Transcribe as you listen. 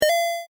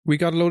we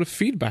got a load of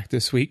feedback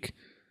this week.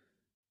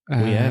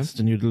 We asked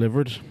and you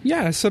delivered.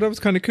 Yeah, so that was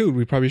kind of cool.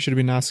 We probably should have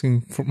been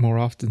asking for more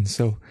often.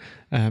 So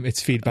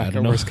it's feedback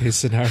at worst case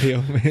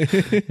scenario.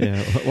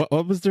 Yeah.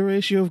 What was the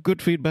ratio of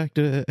good feedback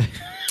to?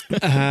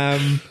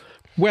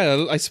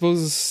 Well, I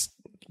suppose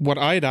what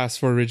I'd asked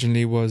for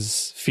originally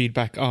was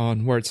feedback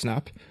on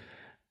WordSnap,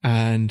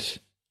 and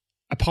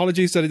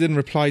apologies that I didn't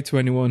reply to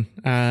anyone.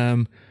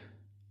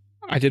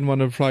 I didn't want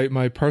to reply with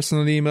my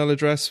personal email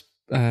address,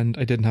 and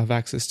I didn't have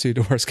access to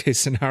the worst case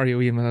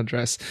scenario email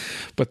address.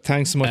 But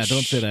thanks so much.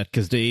 Don't say that,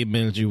 because they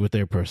emailed you with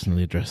their personal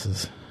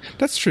addresses.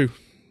 That's true.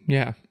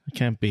 Yeah. It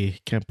can't be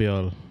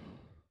all.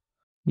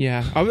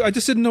 Yeah. I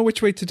just didn't know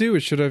which way to do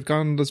it. Should I have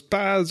gone as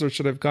Baz or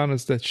should I have gone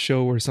as that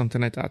show or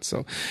something like that?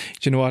 So,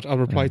 you know what? I'll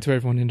reply to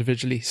everyone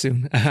individually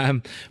soon.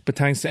 But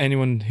thanks to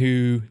anyone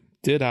who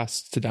did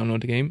ask to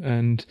download the game.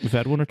 And we've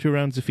had 1 or 2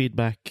 rounds of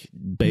feedback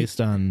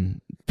based on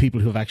people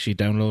who have actually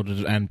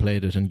downloaded it and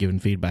played it and given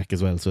feedback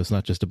as well. So it's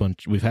not just a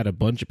bunch. We've had a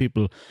bunch of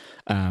people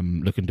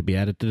looking to be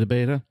added to the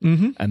beta,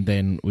 and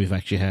then we've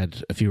actually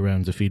had a few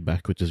rounds of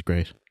feedback, which is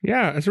great.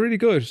 Yeah, it's really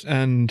good,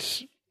 and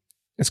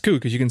it's cool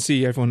because you can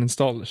see everyone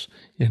install it.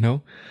 You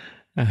know,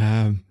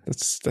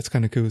 that's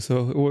kind of cool.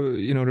 So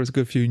you know, there's a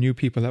good few new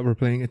people that were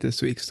playing it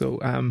this week. So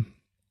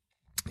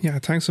yeah,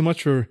 thanks so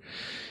much for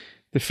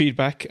the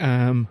feedback.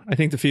 I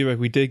think the feedback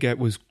we did get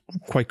was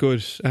quite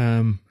good.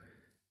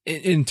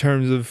 In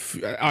terms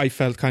of, I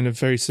felt kind of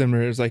very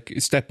similar. It's like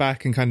step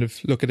back and kind of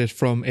look at it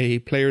from a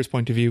player's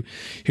point of view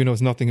who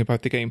knows nothing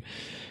about the game.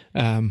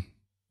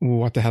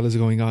 What the hell is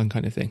going on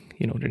kind of thing.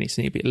 You know, there needs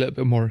to be a little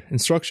bit more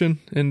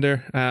instruction in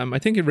there. I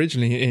think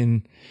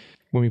originally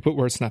when we put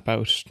WordSnap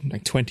out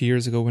like 20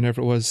 years ago, whenever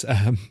it was,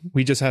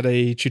 we just had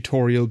a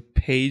tutorial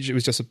page. It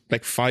was just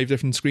like 5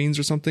 different screens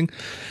or something.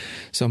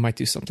 So I might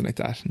do something like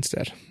that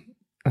instead.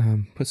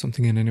 Put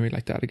something in anyway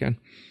like that again.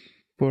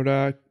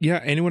 But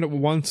yeah, anyone that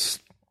wants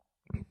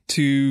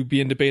to be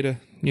in the beta,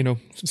 you know,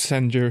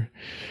 send your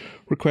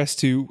request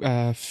to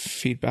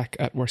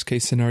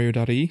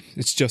feedback@worstcasescenario.ie.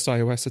 It's just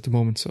iOS at the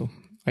moment, so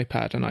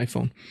iPad and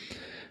iPhone.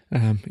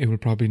 It will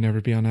probably never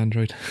be on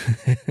Android.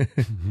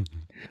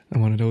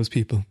 I'm one of those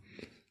people.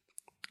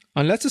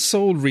 Unless it's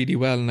sold really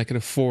well and I can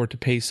afford to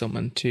pay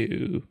someone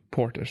to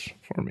port it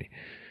for me.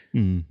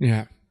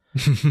 Yeah.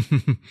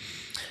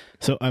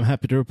 So I'm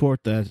happy to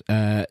report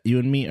that you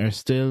and me are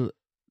still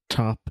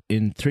top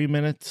in 3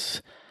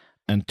 minutes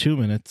and 2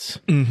 minutes,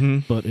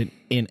 but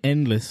in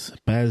Endless,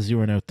 Baz, you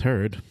are now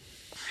third.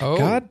 Oh,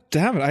 God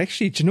damn it.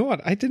 Actually, do you know what?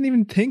 I didn't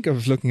even think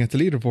of looking at the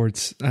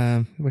leaderboards,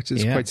 which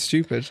is quite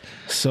stupid.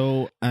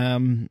 So,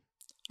 I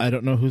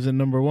don't know who's in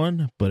number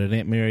 1, but it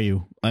ain't me or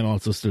you. I'm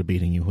also still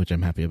beating you, which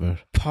I'm happy about.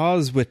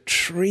 Pause with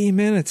 3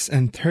 minutes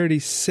and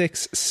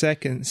 36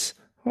 seconds.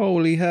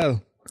 Holy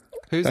hell.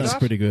 That's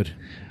pretty good.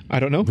 I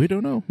don't know. We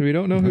don't know. We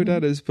don't know who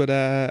that is, but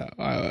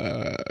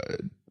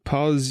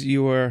Pause,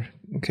 you were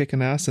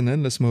kicking ass in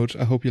Endless mode.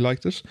 I hope you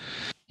liked it.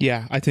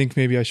 Yeah, I think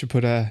maybe I should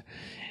put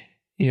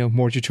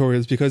more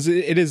tutorials, because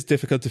it is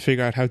difficult to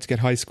figure out how to get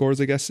high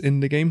scores, I guess, in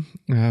the game.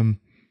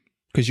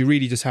 Because you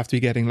really just have to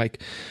be getting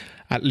like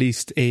at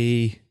least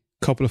a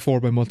couple of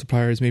 4x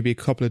multipliers, maybe a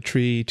couple of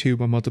 2x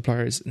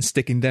multipliers, and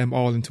sticking them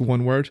all into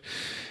one word.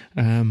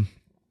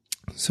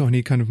 So I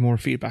need kind of more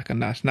feedback on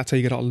that, and that's how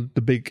you get all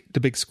the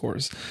big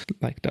scores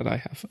like that I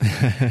have.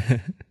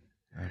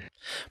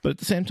 But at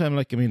the same time,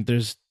 like, I mean,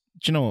 there's,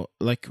 you know,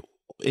 like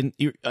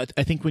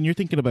I think when you're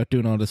thinking about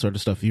doing all this sort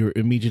of stuff, you're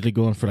immediately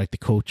going for like the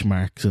coach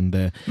marks and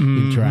the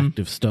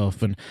interactive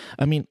stuff. And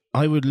I mean,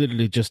 I would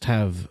literally just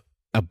have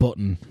a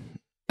button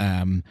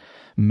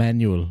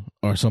manual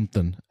or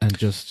something, and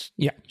just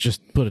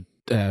put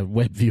a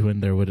web view in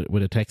there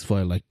with a text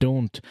file. Like,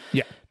 don't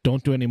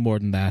do any more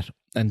than that,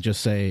 and just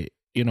say,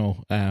 you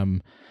know,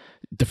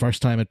 the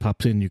first time it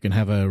pops in, you can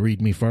have a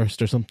read me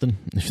first or something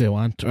if they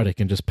want, or they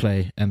can just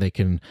play, and they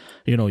can,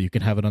 you know, you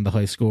can have it on the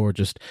high score.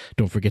 Just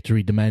don't forget to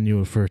read the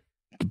manual for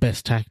the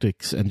best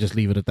tactics, and just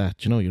leave it at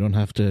that. You know, you don't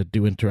have to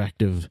do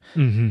interactive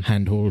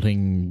hand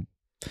holding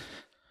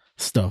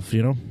stuff,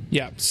 you know?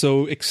 Yeah.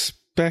 So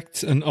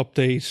expect an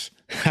update.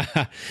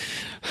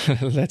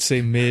 Let's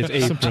say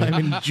mid-April, sometime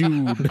in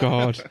June.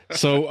 God.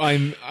 So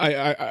I'm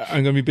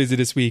going to be busy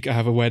this week. I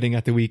have a wedding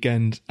at the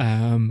weekend,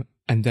 and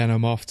then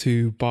I'm off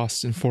to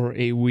Boston for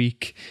a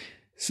week,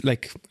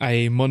 like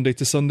a Monday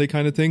to Sunday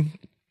kind of thing,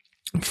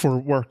 for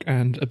work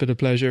and a bit of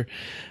pleasure.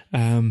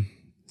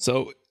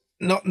 So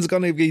nothing's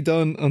going to be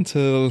done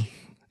until,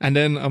 and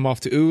then I'm off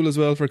to Oul as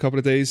well for a couple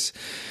of days.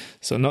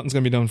 So nothing's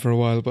going to be done for a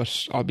while,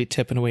 but I'll be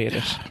tipping away at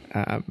it.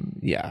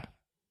 Yeah.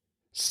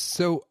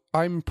 So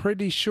I'm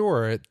pretty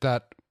sure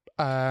that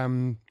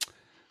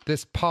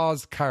this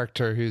Pause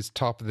character, who's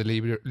top of the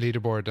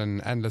leaderboard in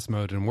Endless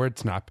Mode and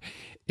WordSnap,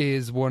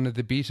 is one of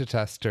the beta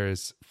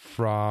testers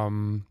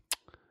from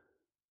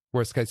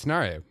Worst Case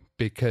Scenario,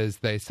 because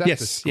they set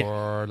the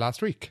score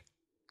last week.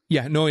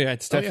 Yeah, no, yeah,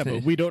 it's definitely.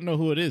 But we don't know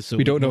who it is, so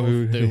we don't know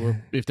who they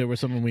were. If there was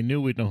someone we knew,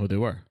 we'd know who they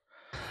were.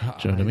 Do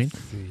you know what I mean?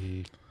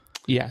 See.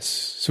 Yes,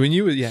 so we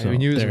knew it. Yeah, we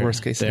knew it was a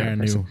Worst Case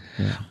Scenario.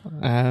 Yeah.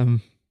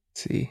 Let's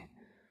see.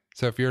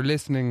 So if you're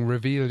listening,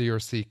 reveal your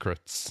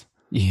secrets.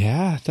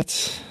 Yeah,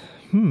 that's...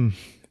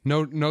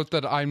 Note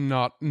that I'm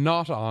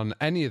not on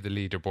any of the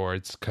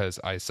leaderboards because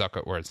I suck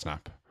at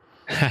WordSnap.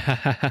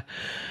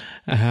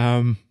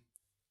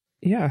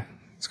 Yeah,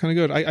 it's kind of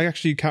good. I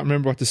actually can't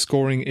remember what the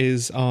scoring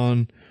is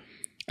on...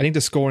 I think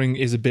the scoring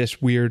is a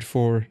bit weird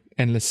for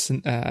Endless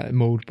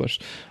mode, but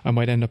I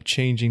might end up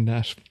changing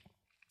that.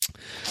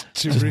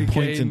 Just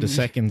points into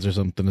seconds or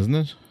something, isn't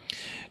it?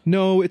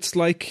 No, it's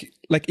like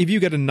if you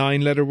get a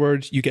 9-letter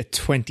word, you get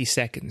 20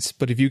 seconds.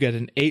 But if you get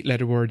an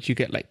 8-letter word, you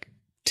get like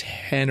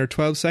 10 or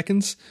 12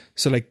 seconds.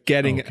 So like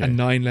getting a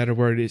 9-letter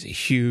word is a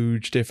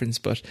huge difference,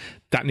 but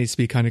that needs to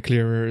be kind of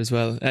clearer as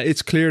well.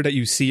 It's clear that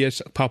you see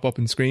it pop up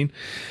on screen,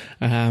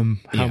 how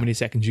many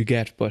seconds you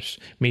get, but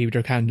maybe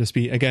there can just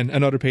be, again,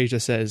 another page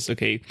that says,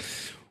 okay,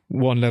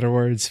 1-letter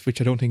words,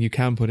 which I don't think you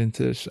can put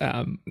into it,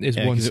 is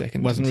 1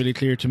 second. It wasn't really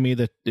clear to me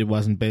that it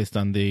wasn't based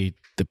on the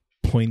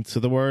points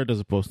of the word as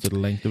opposed to the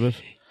length of it.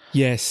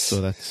 Yes.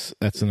 So that's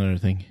another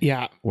thing.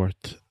 Yeah.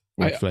 Worth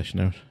fleshing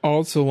out.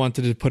 Also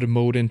wanted to put a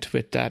mode into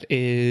it that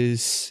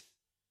is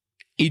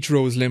each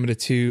row is limited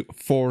to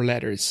 4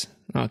 letters.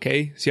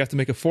 Okay, so you have to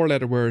make a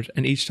 4-letter word,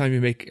 and each time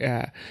you make,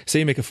 say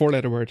you make a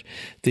 4-letter word,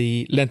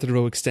 the length of the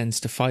row extends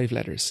to 5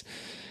 letters,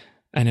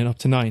 and then up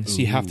to 9. So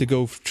you have to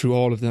go through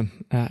all of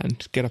them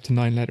and get up to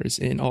 9 letters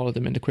in all of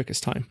them in the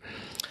quickest time.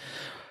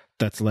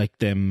 That's like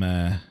them.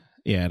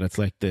 That's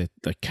like the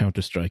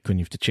Counter-Strike when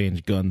you have to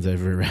change guns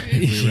every round.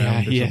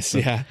 Yes.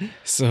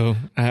 So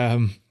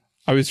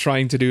I was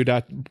trying to do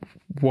that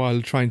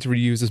while trying to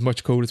reuse as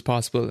much code as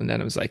possible, and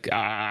then I was like,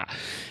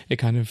 it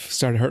kind of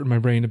started hurting my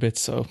brain a bit,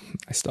 so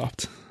I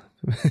stopped.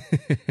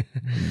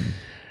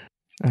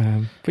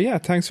 But yeah,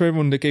 thanks for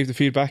everyone that gave the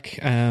feedback,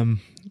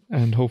 and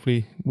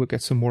hopefully we'll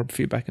get some more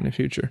feedback in the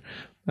future.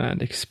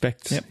 And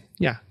expect,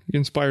 you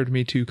inspired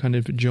me to kind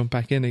of jump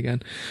back in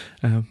again,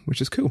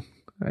 which is cool.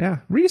 Yeah,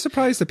 really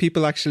surprised that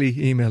people actually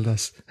emailed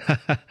us.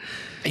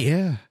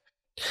 Yeah,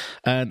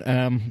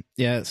 and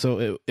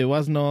so it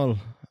wasn't all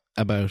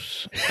about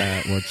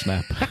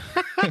WordSnap.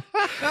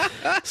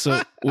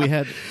 So we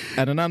had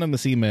an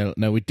anonymous email.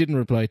 Now, we didn't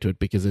reply to it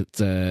because it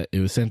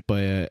was sent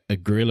by a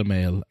Gorilla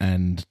Mail,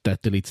 and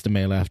that deletes the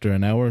mail after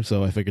an hour.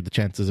 So I figured the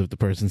chances of the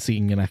person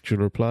seeing an actual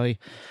reply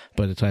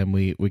by the time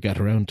we got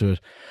around to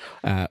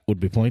it would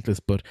be pointless.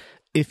 But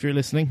if you're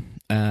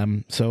listening,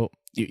 so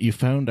you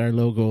found our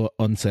logo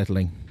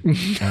unsettling. Do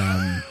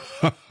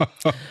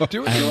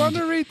you want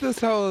to read this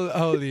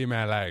whole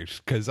email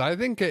out? Because I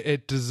think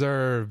it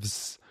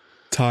deserves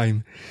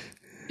time.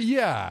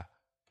 Yeah.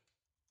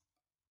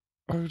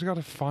 I've got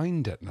to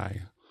find it now.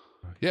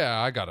 Yeah,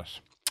 I got it.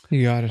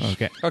 You got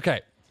it.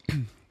 Okay.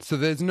 So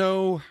there's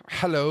no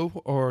hello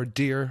or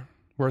dear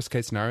worst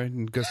case scenario,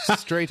 and go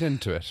straight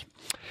into it.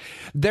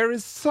 There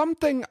is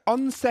something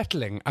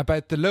unsettling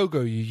about the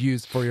logo you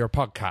use for your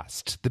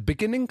podcast. The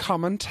beginning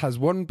comment has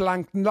one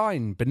blank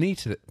line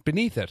beneath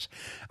it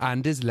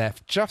and is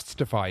left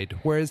justified,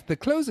 whereas the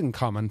closing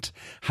comment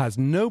has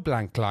no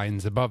blank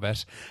lines above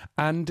it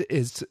and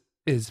is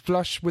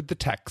flush with the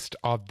text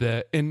of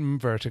the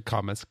inverted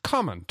commas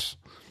comment.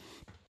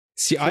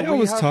 See, so I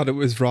always thought it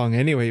was wrong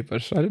anyway,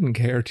 but I didn't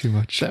care too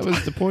much. That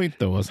was the point,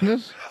 though, wasn't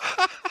it?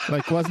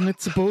 Like, wasn't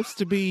it supposed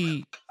to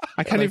be...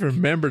 I can't even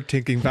remember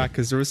thinking back,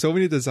 because there were so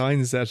many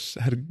designs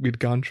that we'd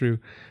gone through.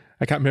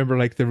 I can't remember,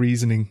 like, the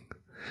reasoning.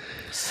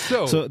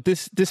 So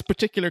this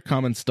particular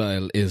comment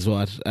style is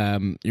what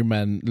your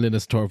man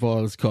Linus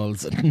Torvalds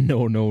calls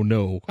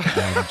no.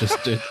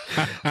 Just to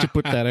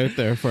put that out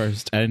there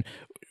first. And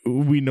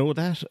we know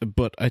that,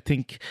 but I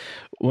think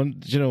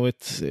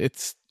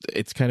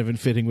it's kind of in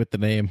fitting with the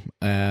name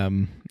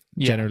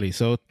generally.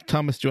 So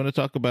Thomas, do you want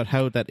to talk about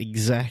how that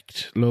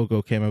exact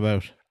logo came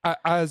about?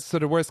 As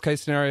sort of worst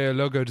case scenario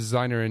logo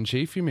designer in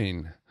chief, you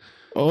mean?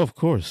 Oh, of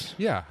course.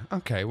 Yeah.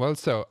 Okay. Well,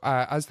 so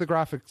as the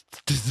graphics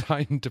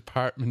design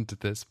department of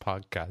this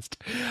podcast,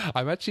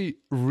 I'm actually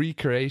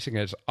recreating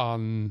it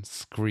on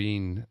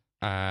screen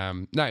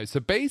now.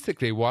 So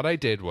basically what I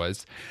did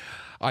was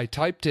I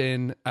typed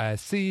in a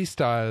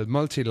C-style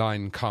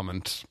multi-line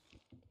comment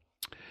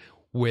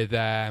with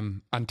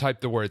and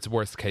typed the words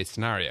worst case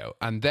scenario.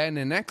 And then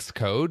in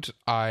Xcode,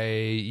 I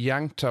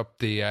yanked up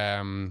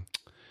the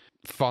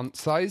font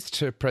size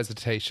to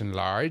presentation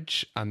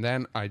large, and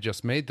then I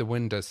just made the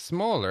window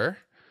smaller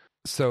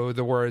so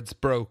the words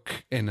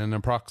broke in an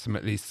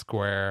approximately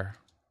square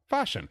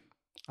fashion.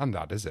 And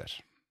that is it.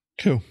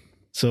 Cool.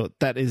 So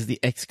that is the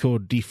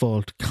Xcode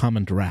default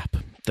comment wrap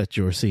that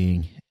you're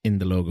seeing in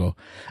the logo.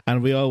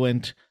 And we all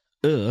went,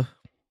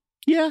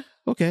 yeah,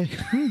 okay.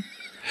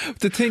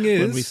 The thing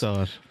is, when we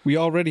saw it, we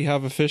already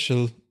have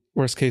official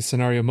worst case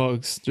scenario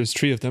mugs. There's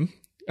 3 of them.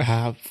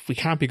 We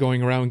can't be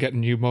going around getting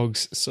new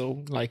mugs.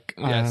 So, like,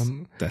 yes,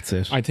 that's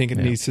it. I think it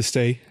needs to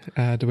stay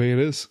the way it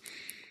is.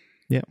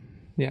 Yeah.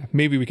 Yeah.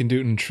 Maybe we can do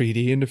it in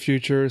 3D in the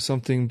future or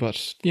something,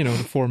 but, the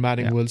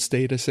formatting will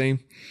stay the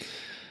same.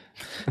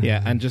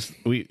 Yeah. And just,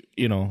 we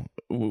know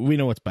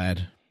it's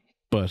bad,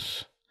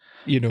 but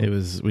it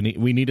was,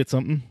 we needed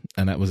something,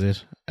 and that was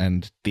it.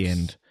 And the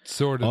end.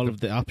 sort of all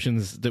of the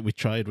options that we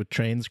tried with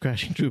trains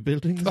crashing through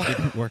buildings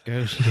didn't work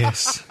out.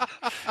 Yes.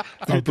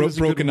 Or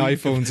broken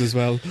iPhones as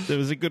well. There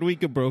was a good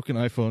week of broken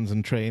iPhones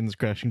and trains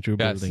crashing through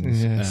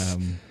buildings. Yes.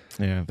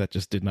 Yeah, that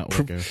just did not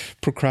work out.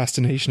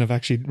 Procrastination of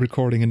actually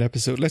recording an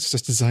episode. Let's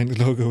just design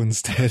the logo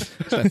instead.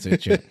 That's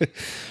it, yeah.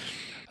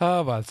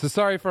 Oh, well, so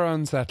sorry for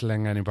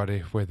unsettling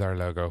anybody with our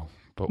logo,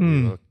 but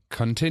we will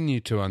continue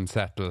to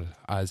unsettle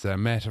as a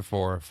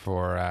metaphor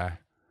for...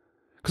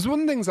 Because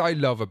one of the things I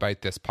love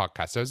about this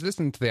podcast, I was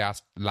listening to the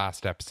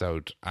last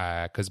episode,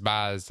 because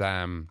Baz...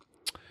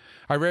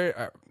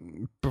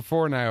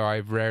 before now,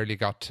 I've rarely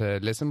got to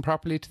listen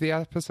properly to the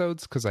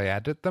episodes because I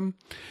edit them.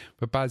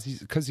 But Baz,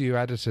 because you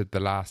edited the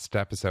last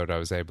episode, I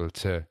was able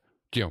to,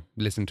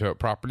 listen to it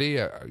properly,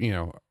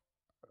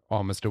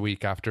 almost a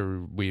week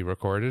after we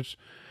recorded.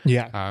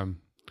 Yeah.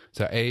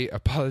 So,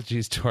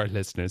 apologies to our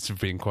listeners for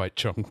being quite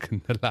drunk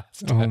in the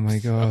last episode. Oh, my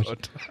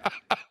God.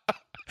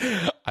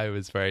 I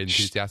was very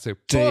enthusiastic.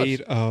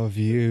 State of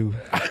you.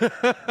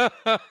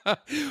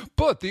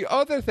 But the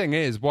other thing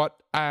is what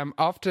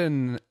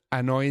often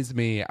annoys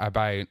me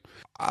about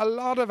a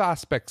lot of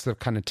aspects of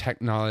kind of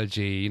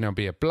technology,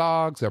 be it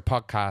blogs or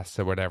podcasts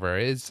or whatever,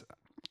 is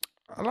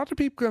a lot of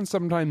people can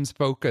sometimes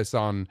focus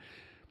on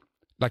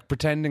like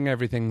pretending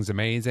everything's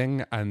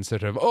amazing and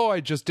sort of, I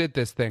just did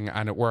this thing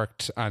and it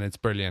worked and it's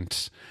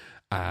brilliant.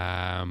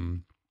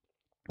 And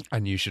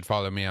you should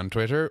follow me on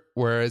Twitter.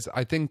 Whereas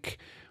I think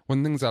one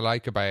of the things I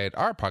like about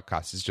our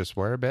podcast is just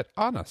we're a bit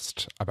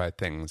honest about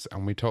things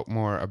and we talk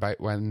more about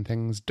when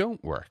things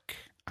don't work.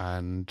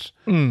 And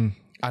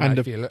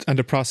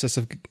the process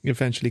of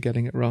eventually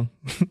getting it wrong.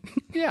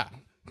 Yeah.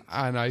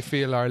 And I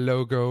feel our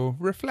logo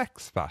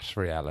reflects that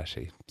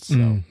reality.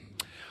 So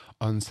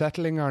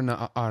unsettling or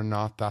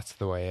not, that's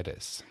the way it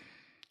is.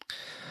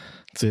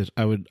 That's it.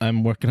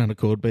 I'm working on a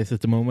code base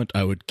at the moment.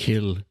 I would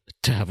kill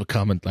to have a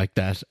comment like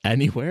that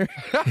anywhere.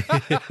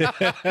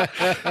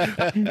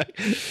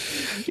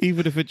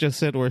 Even if it just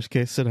said worst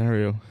case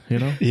scenario,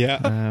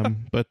 Yeah.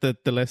 But the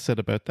less said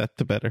about that,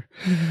 the better.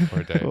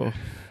 Oh.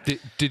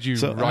 Did you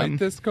write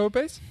this code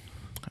base?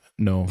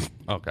 No.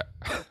 Okay.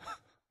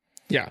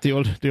 Yeah. The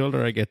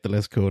older I get, the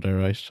less code I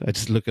write. I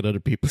just look at other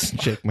people's and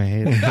shake my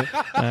head.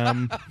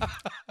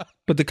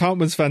 But the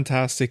comment was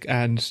fantastic,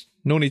 and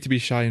no need to be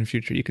shy in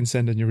future. You can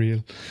send in your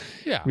real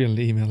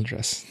email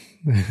address.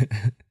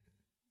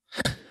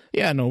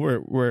 Yeah, no,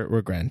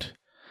 we're grand.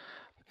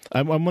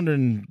 I'm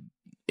wondering.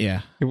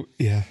 Yeah,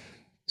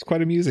 it's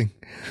quite amusing.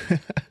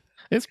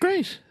 It's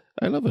great.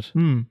 I love it.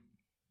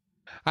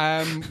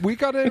 We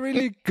got a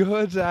really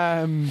good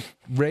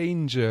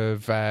range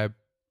of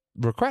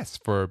requests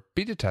for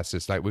beta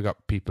testers. Like we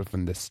got people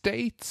from the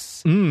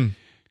States,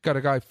 got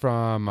a guy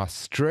from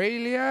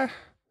Australia.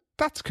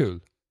 That's cool.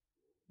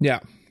 Yeah.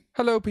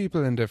 Hello,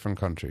 people in different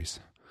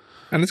countries.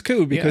 And it's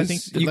cool because I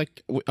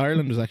think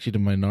Ireland was actually the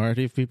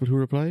minority of people who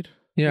replied.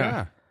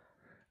 Yeah.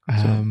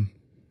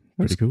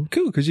 Pretty cool.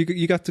 Cool because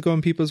you got to go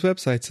on people's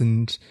websites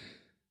and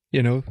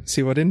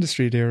see what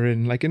industry they're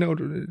in. Like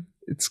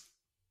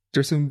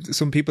there's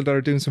some people that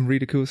are doing some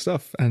really cool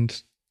stuff,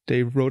 and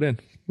they wrote in,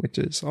 which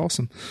is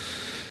awesome.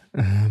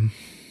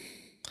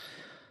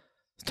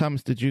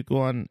 Thomas, did you go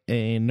on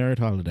a nerd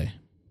holiday?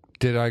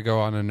 Did I go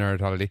on a nerd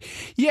holiday?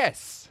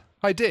 Yes,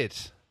 I did.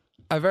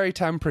 A very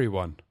temporary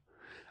one.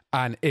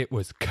 And it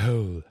was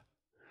cool.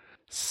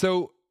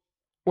 So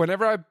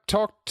whenever I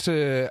talked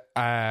to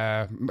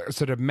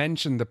sort of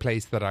mention the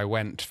place that I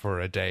went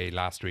for a day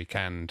last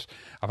weekend,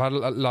 I've had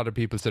a lot of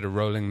people sort of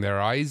rolling their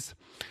eyes.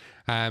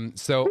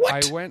 So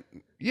what? I went,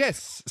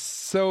 yes.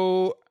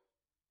 So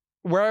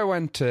where I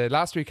went to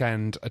last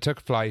weekend, I took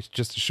a flight,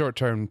 just a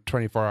short-term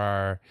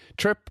 24-hour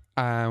trip.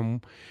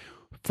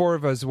 4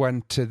 of us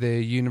went to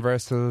the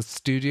Universal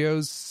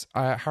Studios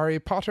Harry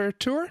Potter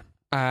tour.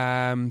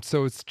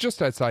 So it's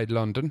just outside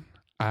London.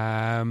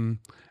 And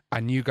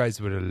you guys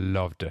would have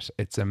loved it.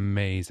 It's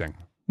amazing.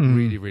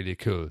 Really, really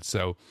cool.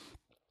 So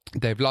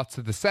they've lots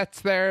of the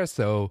sets there.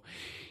 So,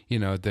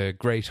 the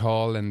Great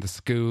Hall and the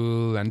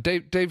school. And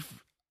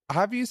Dave,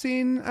 have you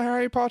seen a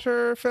Harry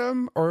Potter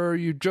film, or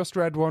you just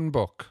read one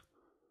book?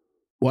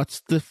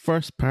 What's the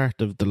first part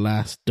of the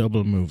last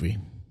double movie?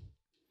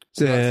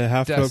 So the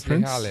Half-Blood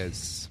Prince?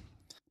 Hallows.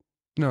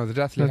 No, the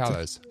Deathly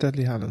Hallows.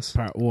 Deathly Hallows.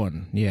 Part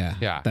 1,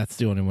 yeah. That's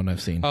the only one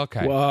I've seen.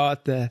 Okay.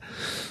 What the...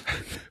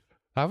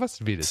 That must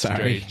have been a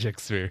strange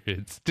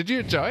experience. Did you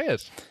enjoy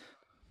it?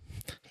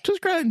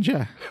 Just grand,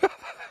 yeah.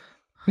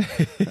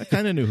 I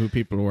kind of knew who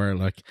people were.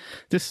 Like,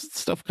 this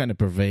stuff kind of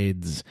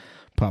pervades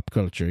pop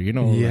culture,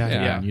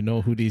 Yeah. You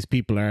know who these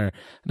people are.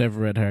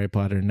 Never read Harry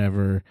Potter,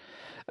 never...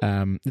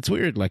 it's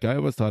weird, like I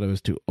always thought I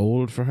was too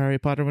old for Harry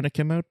Potter when it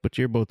came out, but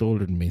you're both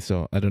older than me,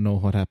 so I don't know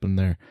what happened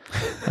there.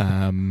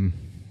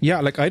 Yeah,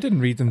 like I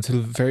didn't read them till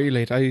very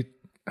late.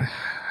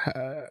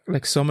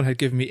 Like someone had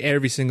given me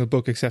every single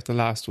book except the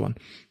last one.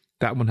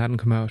 That one hadn't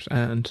come out,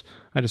 and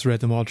I just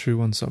read them all through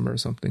one summer or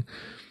something.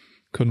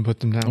 Couldn't put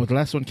them down. Oh, the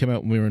last one came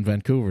out when we were in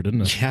Vancouver,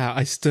 didn't it? Yeah,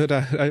 I stood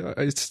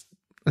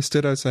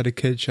outside a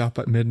kid shop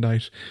at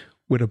midnight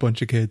with a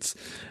bunch of kids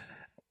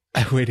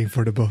waiting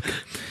for the book.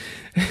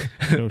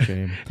 No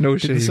shame. No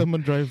shame. Did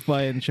someone drive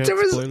by and shout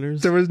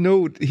spoilers? There was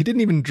no. He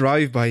didn't even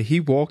drive by. He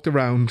walked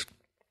around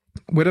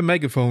with a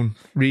megaphone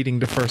reading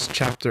the first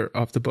chapter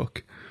of the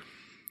book.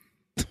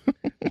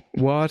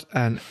 What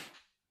an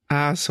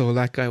asshole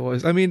that guy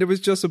was. I mean, there was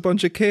just a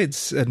bunch of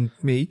kids and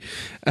me.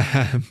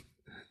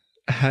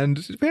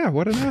 And yeah,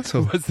 what an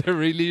asshole. Was there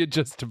really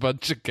just a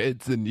bunch of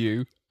kids and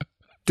you?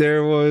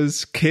 There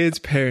was kids'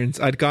 parents.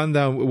 I'd gone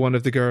down with one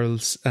of the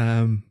girls.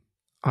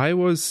 I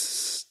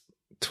was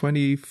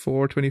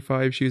 24,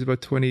 25. She was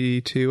about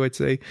 22, I'd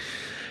say.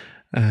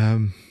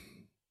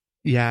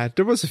 Yeah,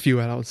 there was a few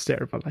adults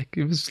there, but like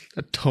it was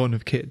a ton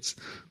of kids.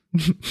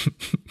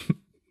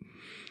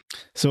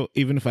 So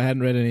even if I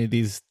hadn't read any of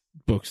these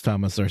books,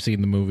 Thomas, or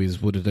seen the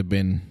movies, would it have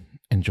been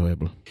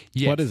enjoyable?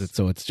 Yes. What is it?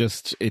 So it's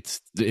just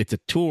it's a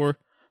tour.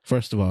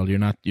 First of all, you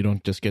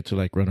don't just get to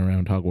like run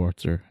around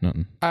Hogwarts or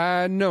nothing.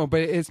 No,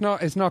 but it's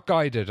not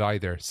guided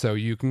either, so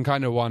you can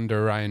kind of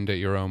wander around at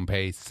your own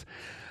pace.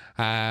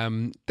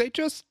 They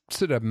just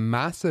sort of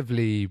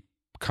massively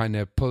kind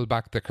of pull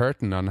back the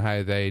curtain on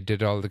how they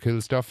did all the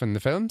cool stuff in the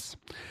films.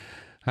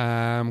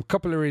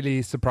 Couple of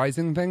really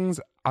surprising things.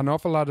 An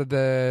awful lot of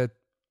the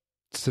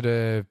sort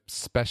of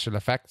special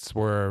effects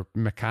were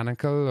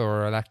mechanical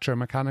or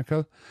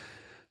electromechanical.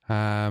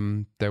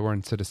 They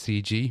weren't sort of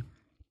CG.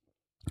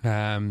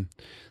 Like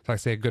I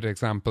say, a good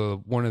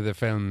example, one of the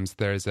films,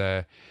 there's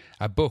a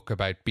book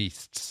about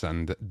beasts,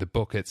 and the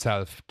book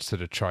itself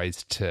sort of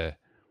tries to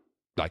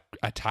like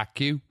attack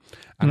you,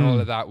 and all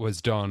of that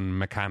was done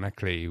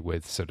mechanically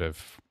with sort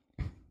of,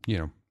 you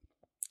know,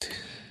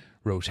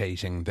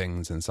 rotating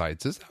things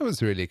inside. So that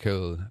was really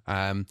cool.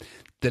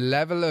 The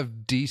level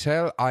of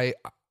detail, I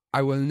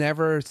will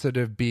never sort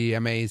of be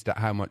amazed at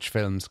how much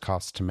films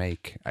cost to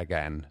make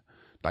again.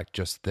 Like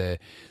just the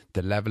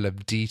level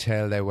of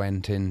detail they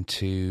went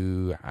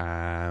into,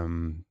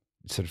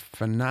 sort of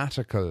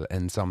fanatical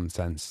in some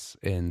sense,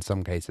 in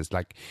some cases.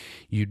 Like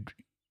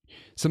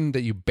something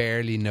that you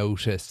barely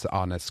notice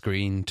on a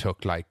screen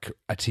took like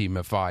a team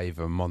of 5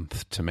 a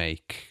month to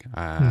make.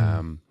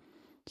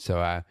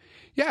 So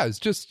yeah,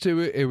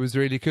 it was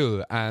really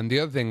cool. And the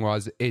other thing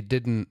was it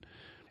didn't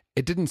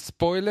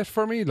spoil it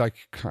for me. Like,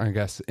 I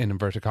guess in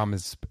inverted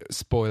commas,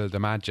 spoil the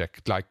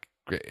magic. Like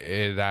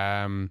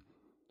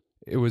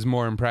it was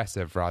more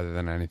impressive rather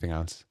than anything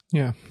else.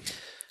 Yeah.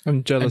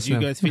 I'm jealous. And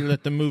do you guys feel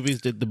that the movies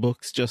did the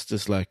books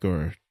justice, like,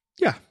 or?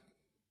 Yeah.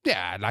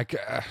 Yeah, like,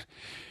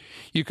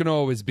 you can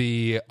always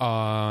be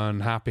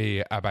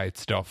unhappy about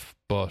stuff,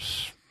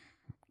 but,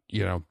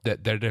 you know,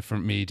 they're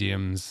different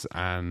mediums,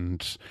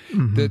 and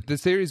the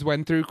series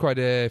went through quite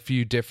a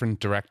few different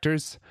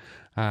directors,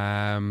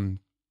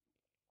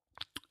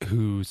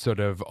 who sort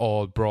of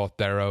all brought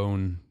their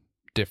own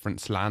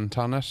different slant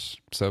on it.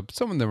 So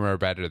some of them are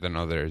better than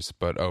others,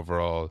 but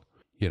overall,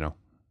 you know,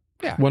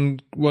 yeah.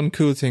 One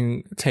cool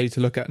thing to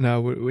look at now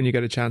when you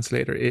get a chance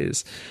later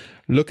is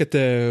look at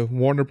the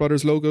Warner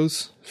Brothers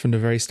logos from the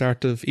very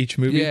start of each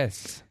movie.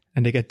 Yes.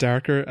 And they get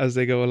darker as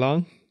they go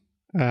along.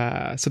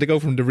 So they go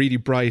from the really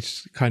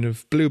bright kind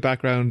of blue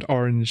background,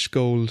 orange,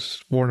 gold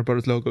Warner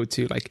Brothers logo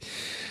to like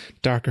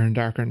darker and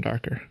darker and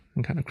darker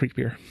and kind of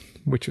creepier,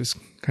 which was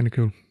kind of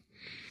cool.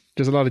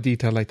 There's a lot of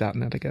detail like that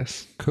in it, I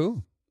guess.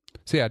 Cool.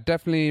 So yeah,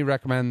 definitely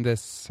recommend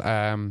this,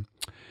 the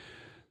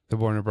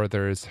Warner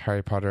Brothers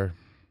Harry Potter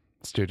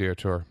studio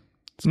tour.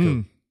 It's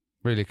cool.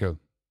 Really cool.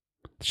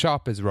 The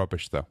shop is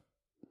rubbish though.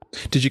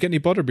 Did you get any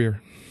butterbeer?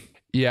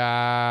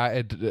 Yeah,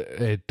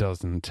 it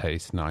doesn't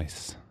taste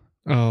nice.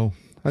 Oh,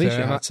 I think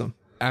you had some.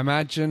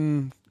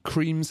 Imagine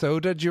cream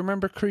soda. Do you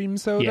remember cream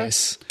soda?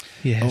 Yes.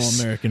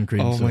 Oh, American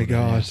cream soda. Oh my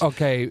God. Yeah.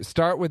 Okay,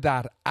 start with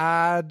that.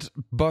 Add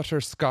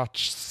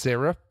butterscotch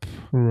syrup.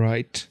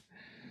 Right.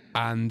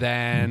 And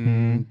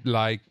then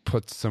like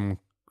put some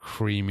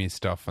creamy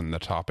stuff on the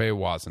top. It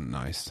wasn't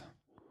nice.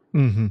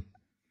 Do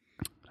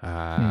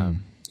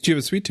you have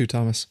a sweet tooth,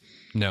 Thomas?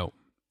 No.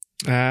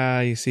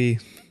 You see,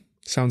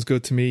 sounds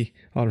good to me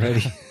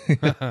already.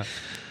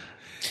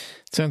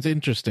 Sounds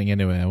interesting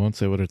anyway. I won't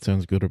say whether it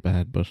sounds good or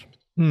bad, but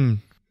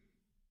And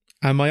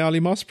my Ollie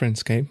Moss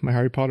prints came, my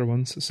Harry Potter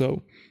ones,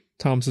 so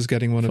Thomas is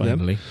getting one finally. of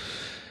them.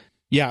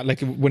 Yeah,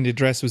 like when the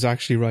address was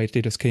actually right,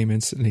 they just came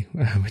instantly,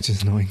 which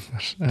is annoying.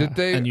 But, Did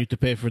they? And you to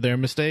pay for their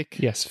mistake?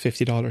 Yes,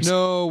 $50.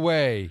 No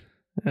way.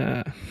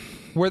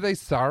 Were they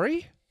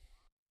sorry?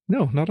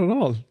 No, not at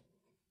all.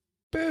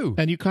 Boo.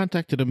 And you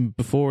contacted them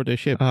before they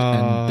shipped,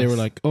 and they were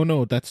like, "Oh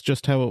no, that's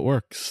just how it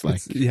works." Like,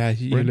 yeah,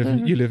 you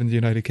live in the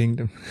United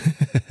Kingdom.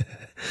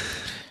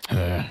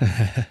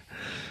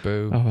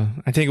 Boo.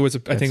 I think it was.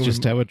 I think it was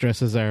just how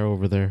addresses are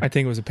over there. I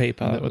think it was a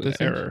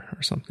PayPal error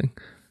or something.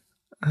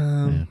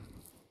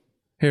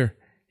 Here,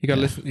 you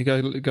gotta listen. You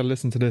gotta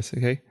listen to this,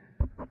 okay?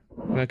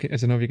 I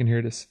don't know if you can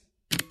hear this.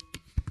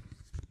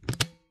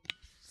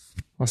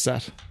 What's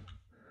that?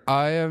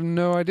 I have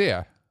no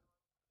idea.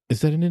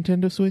 Is that a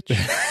Nintendo Switch?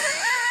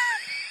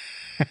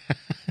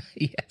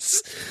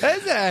 Yes.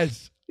 Is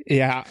it?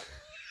 Yeah.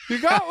 You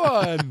got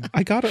one.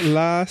 I got it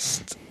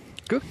last.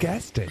 Good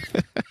guess, Dave.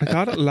 I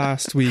got it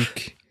last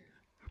week,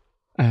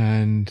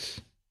 and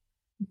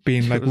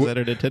being like, was that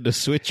a Nintendo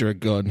Switch or a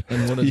gun?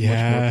 And one is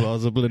much more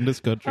plausible in this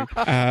country.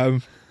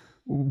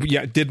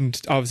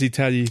 Didn't obviously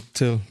tell you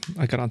till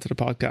I got onto the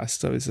podcast.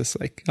 So I was just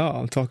like, oh,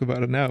 I'll talk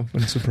about it now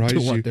and surprise you.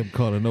 Don't want them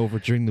calling over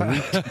during the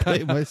week to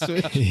play my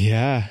Switch.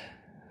 Yeah.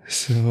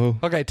 So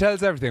okay, tell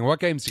us everything. What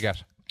games did you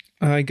get?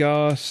 I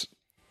got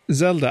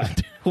Zelda.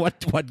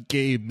 What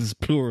games,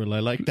 plural? I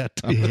like that.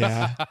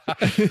 Yeah.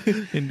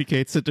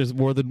 Indicates that there's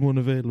more than one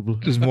available.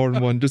 There's more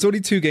than one. There's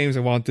only 2 games I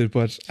wanted,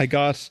 but I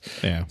got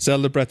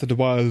Zelda Breath of the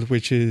Wild,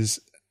 which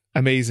is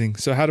amazing.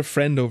 So I had a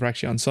friend over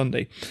actually on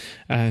Sunday,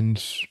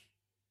 and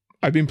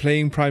I've been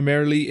playing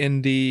primarily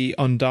in the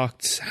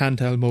undocked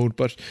handheld mode,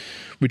 but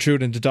we threw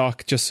it in the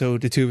dock just so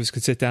the two of us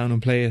could sit down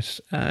and play it.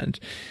 And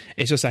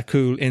it's just that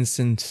cool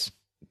instant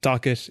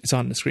dock it, it's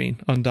on the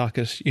screen, undock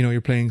it,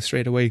 you're playing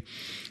straight away.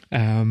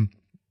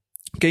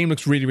 Game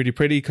looks really, really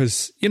pretty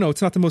because,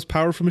 it's not the most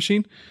powerful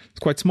machine. It's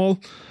quite small.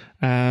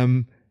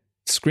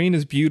 Screen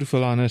is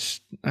beautiful on it.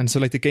 And so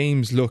like the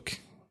games look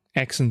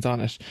excellent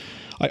on it.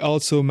 I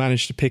also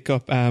managed to pick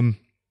up The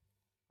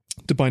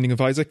Binding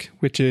of Isaac,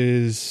 which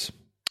is...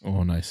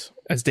 Oh, nice.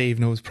 As Dave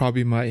knows,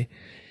 probably my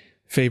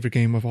favorite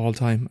game of all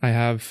time.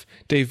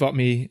 Dave bought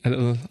me a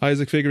little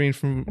Isaac figurine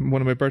from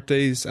one of my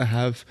birthdays. I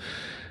have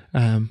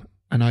an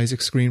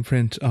Isaac screen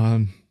print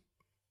on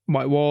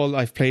my wall.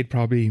 I've played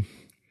probably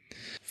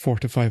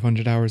 400 to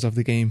 500 hours of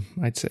the game,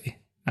 I'd say.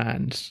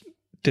 And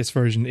this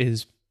version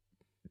is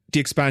the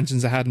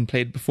expansions I hadn't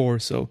played before.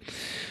 So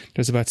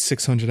there's about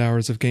 600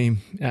 hours of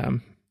game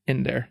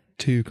in there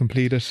to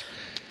complete it.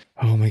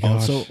 Oh my god!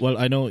 Also, well,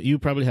 I know you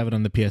probably have it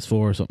on the PS4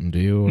 or something, do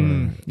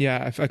you?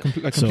 Yeah, I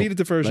completed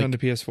the version on the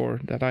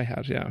PS4 that I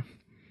had. Yeah,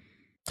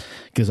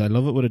 because I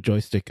love it with a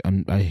joystick,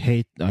 and I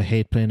hate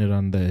playing it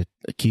on the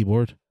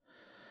keyboard.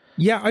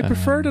 Yeah, I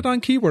preferred it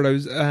on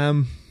keyboard.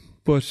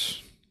 But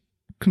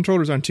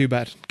controllers aren't too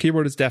bad.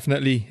 Keyboard is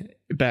definitely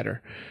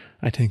better.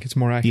 I think it's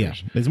more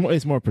accurate. Yeah,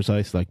 it's more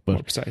precise. But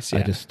more precise.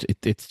 Yeah.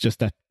 It's just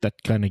that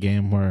kind of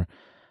game where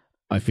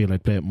I feel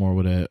I'd play it more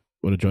with a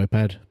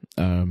joypad.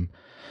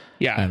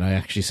 Yeah, and I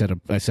actually set up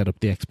the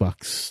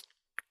Xbox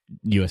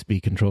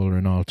USB controller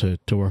and all to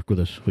work with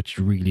it, which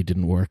really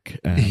didn't work.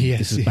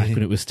 This is back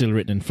when it was still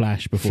written in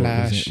Flash before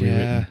it was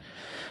rewritten.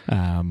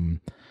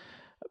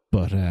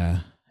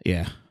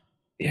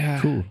 Yeah,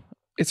 cool.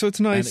 It's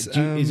nice.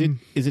 Is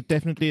it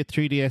definitely a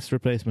 3DS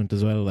replacement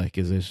as well? Like,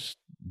 is it?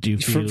 Do you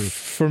feel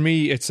for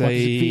me? What does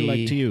it feel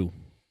like to you?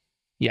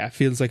 Yeah, it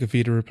feels like a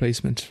Vita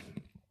replacement.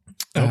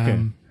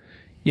 Okay.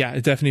 Yeah,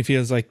 it definitely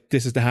feels like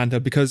this is the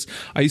handheld because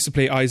I used to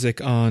play Isaac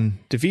on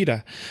the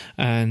Vita,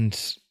 and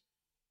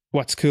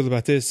what's cool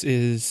about this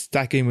is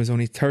that game was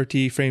only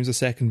 30 frames a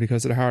second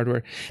because of the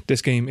hardware.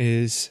 This game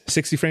is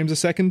 60 frames a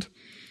second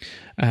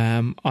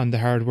on the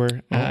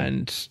hardware,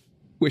 and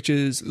which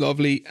is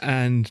lovely.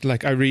 And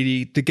like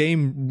the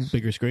game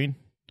bigger screen,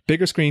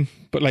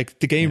 but like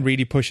the game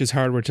really pushes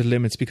hardware to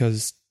limits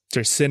because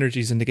there's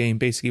synergies in the game.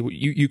 Basically,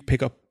 you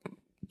pick up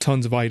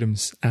tons of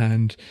items,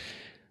 and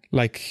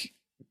like.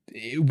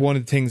 One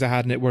of the things I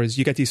had in it was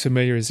you get these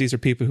familiars. These are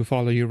people who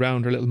follow you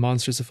around or little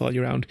monsters that follow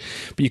you around,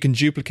 but you can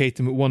duplicate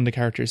them with one of the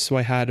characters. So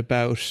I had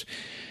about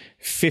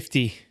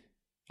 50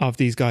 of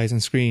these guys on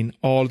screen,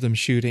 all of them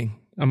shooting.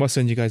 I must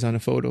send you guys on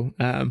a photo.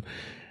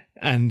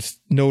 And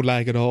no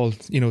lag at all,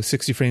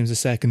 60 frames a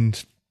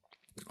second,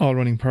 all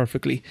running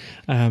perfectly.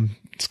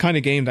 It's kind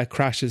of game that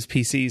crashes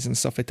PCs and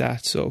stuff like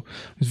that. So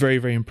I was very,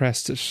 very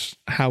impressed at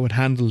how it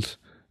handled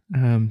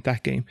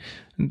that game.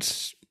 And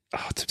it's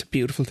a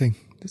beautiful thing.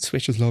 The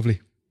Switch is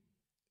lovely.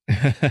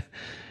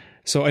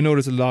 So I know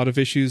there's a lot of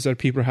issues that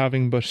people are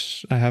having,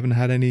 but I haven't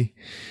had any,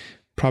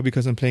 probably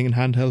because I'm playing in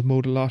handheld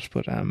mode a lot.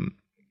 But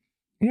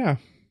yeah,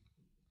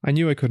 I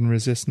knew I couldn't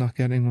resist not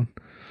getting one.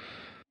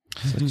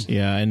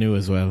 Yeah, I knew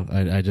as well.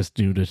 I just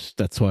knew that.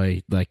 That's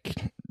why, like,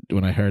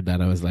 when I heard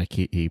that, I was like,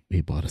 he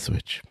bought a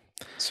Switch.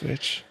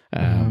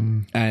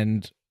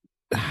 And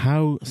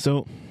how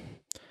so?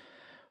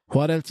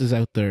 What else is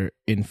out there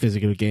in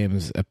physical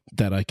games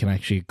that I can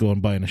actually go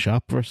and buy in a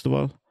shop, first of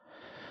all?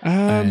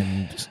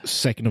 And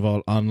second of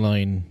all,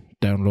 online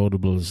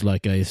downloadables,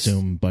 like I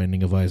assume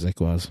Binding of Isaac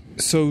was.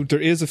 So there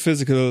is a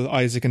physical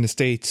Isaac in the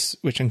States,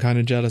 which I'm kind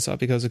of jealous of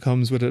because it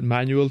comes with a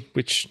manual,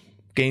 which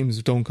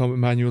games don't come with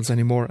manuals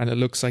anymore. And it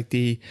looks like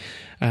the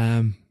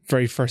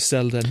very first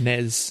Zelda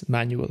NES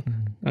manual.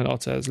 And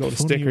also has a load of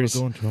stickers.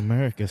 You were going to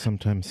America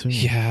sometime soon.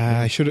 Yeah,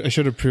 I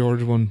should have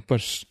pre-ordered one,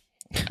 but...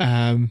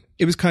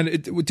 it was kind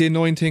of the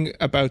annoying thing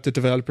about the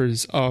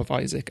developers of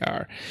Isaac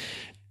are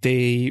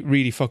they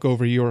really fuck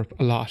over Europe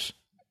a lot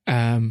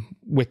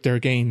with their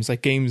games.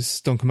 Like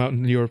games don't come out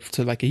in Europe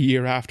till like a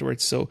year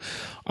afterwards. So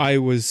I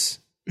was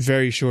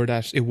very sure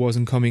that it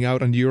wasn't coming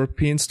out on the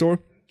European store,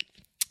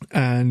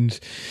 and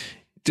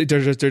they're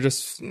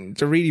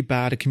really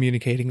bad at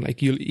communicating.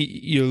 Like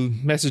you'll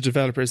message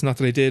developers, not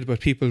that I did,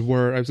 but people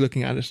were. I was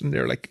looking at it and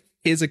they're like,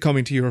 "Is it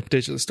coming to Europe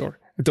Digital Store?"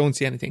 I don't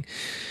see anything.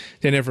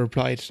 They never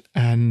replied,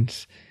 and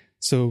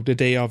So the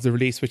day of the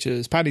release, which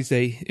is Paddy's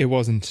Day, it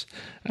wasn't.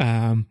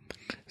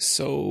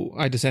 So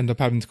I just ended up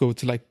having to go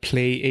to like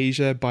Play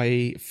Asia,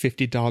 buy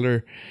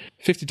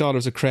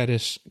 $50 of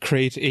credit,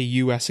 create a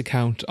US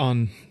account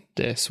on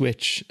the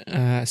Switch,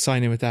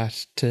 sign in with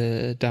that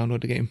to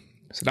download the game.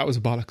 So that was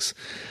a bollocks.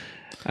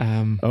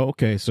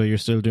 Okay, so you're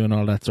still doing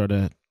all that sort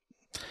of...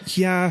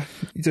 Yeah,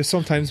 there's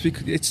sometimes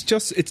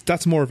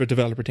that's more of a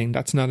developer thing.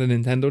 That's not a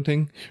Nintendo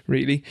thing,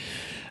 really.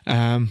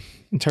 In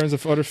terms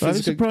of other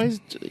physical... I was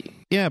surprised,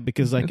 yeah,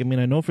 because like, I mean,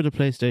 I know for the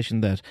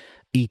PlayStation that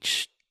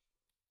each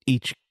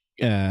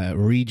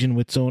region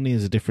with Sony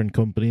is a different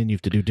company and you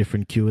have to do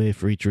different QA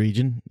for each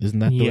region. Isn't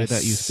that the way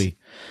that used to be?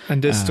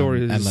 And this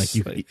story is... And like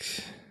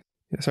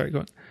yeah, sorry, go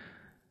on.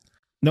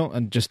 No,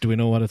 and just do we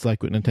know what it's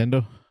like with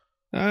Nintendo?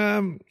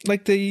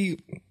 Like the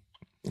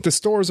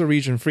stores are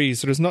region free,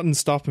 so there's nothing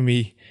stopping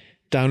me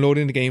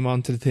downloading the game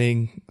onto the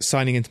thing,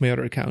 signing into my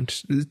other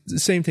account. The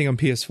same thing on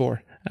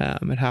PS4.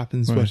 It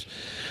happens, right. But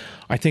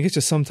I think it's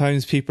just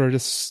sometimes people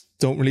just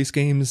don't release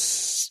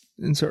games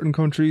in certain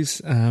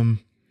countries.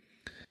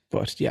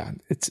 But yeah,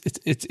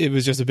 it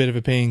was just a bit of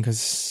a pain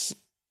because,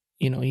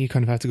 you know, you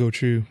kind of have to go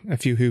through a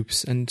few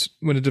hoops, and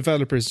when the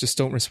developers just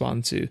don't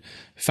respond to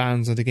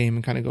fans of the game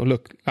and kind of go,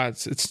 look,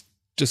 lads, it's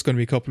just going to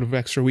be a couple of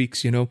extra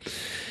weeks, you know.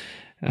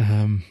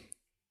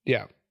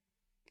 Yeah,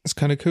 it's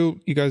kind of cool.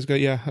 You guys got,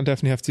 yeah, I'll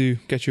definitely have to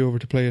get you over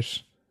to play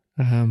it.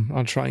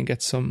 I'll try and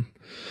get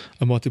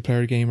a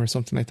multiplayer game or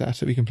something like that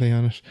we can play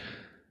on it.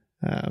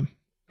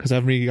 Because I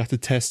haven't really got to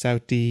test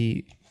out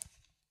the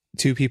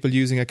 2 people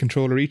using a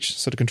controller each,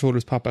 so the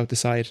controllers pop out the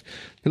side,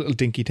 the little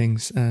dinky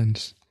things,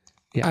 and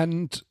yeah.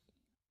 And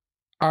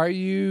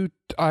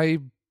I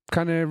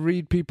kind of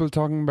read people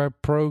talking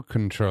about pro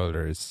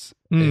controllers.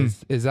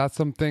 Is that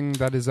something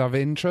that is of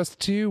interest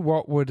to you?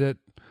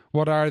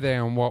 What are they,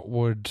 and what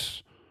would...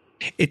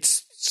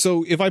 It's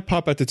so if I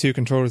pop out the 2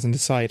 controllers on the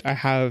side, I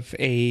have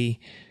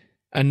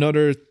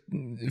another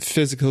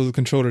physical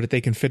controller that they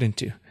can fit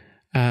into.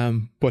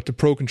 But the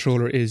Pro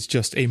controller is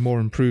just a more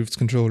improved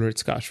controller.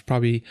 It's got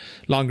probably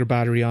longer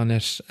battery on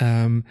it,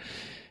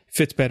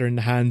 fits better in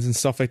the hands and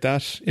stuff like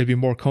that. It'll be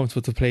more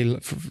comfortable to play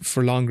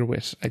for longer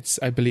with,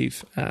 I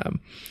believe.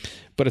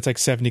 But it's like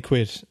 70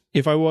 quid.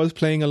 If I was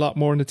playing a lot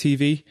more on the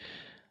TV,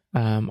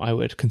 I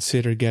would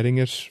consider getting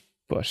it.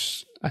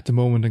 But at the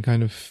moment, I'm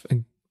kind of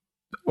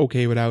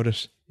okay without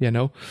it, you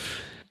know.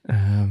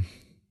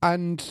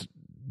 And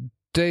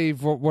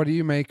Dave, what do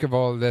you make of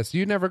all this?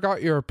 You never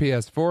got your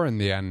PS4 in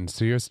the end,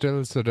 so you're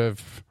still sort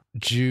of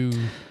due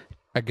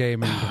a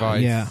gaming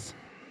device. Yeah,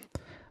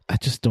 I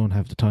just don't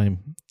have the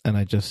time, and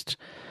it's just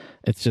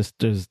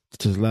there's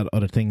a lot of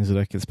other things that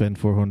I could spend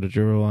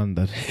 €400 on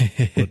that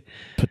would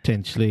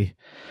potentially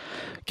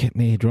get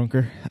me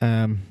drunker.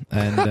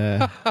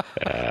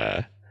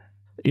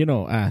 You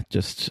know, I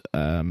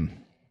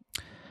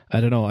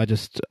don't know. I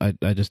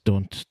just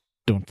don't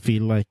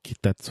feel like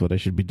that's what I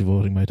should be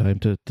devoting my time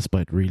to,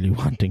 despite really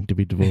wanting to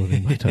be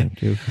devoting my time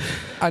to.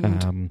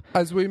 And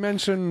as we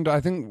mentioned,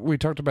 I think we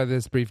talked about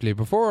this briefly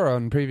before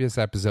on previous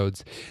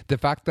episodes, the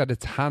fact that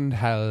it's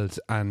handheld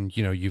and,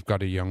 you know, you've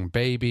got a young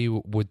baby,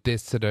 would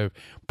this sort of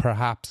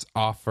perhaps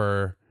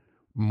offer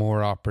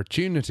more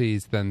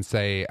opportunities than,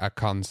 say, a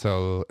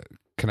console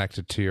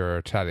connected to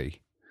your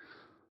telly?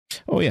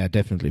 Oh yeah,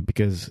 definitely,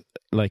 because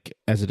like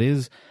as it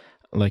is,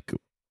 like,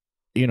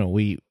 you know,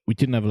 we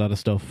didn't have a lot of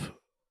stuff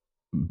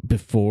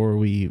before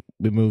we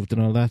moved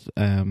and all that,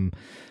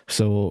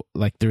 so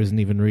like there isn't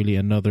even really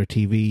another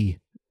TV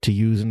to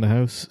use in the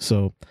house.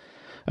 So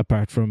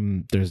apart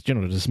from there's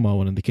a small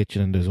one in the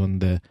kitchen and there's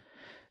one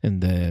in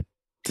the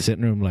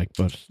sitting room, like,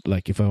 but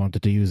like if I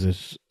wanted to use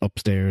it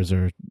upstairs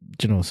or,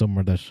 you know,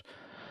 somewhere that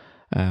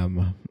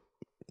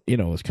you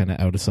know, was kind of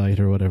out of sight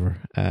or whatever,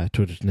 it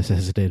would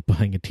necessitate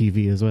buying a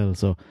TV as well.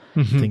 So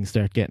things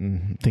start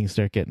getting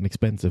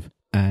expensive,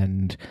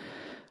 and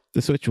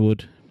the Switch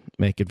would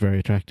make it very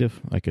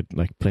attractive. I could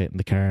like play it in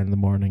the car in the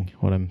morning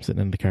while I'm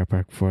sitting in the car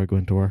park before I go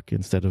into work,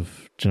 instead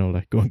of, you know,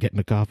 like going getting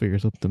a coffee or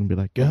something and be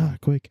like,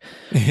 quick,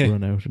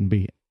 run out and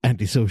be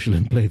antisocial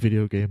and play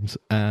video games.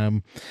 Yeah,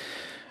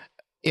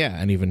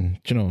 and even,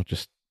 you know,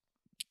 just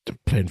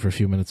playing for a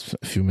few minutes,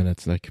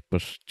 like,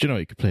 but, you know,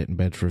 you could play it in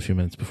bed for a few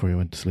minutes before you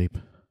went to sleep.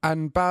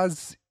 And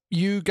Baz,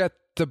 you get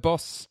the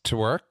bus to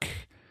work.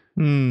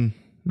 No,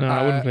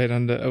 I wouldn't play it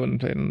on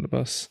the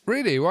bus.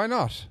 Really? Why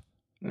not?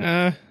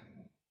 I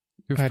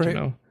don't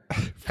know.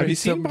 Have you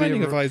seen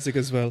Binding of Isaac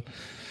as well?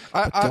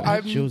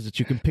 It shows that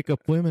you can pick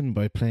up women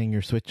by playing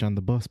your Switch on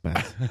the bus,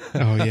 Baz.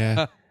 Oh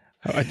yeah,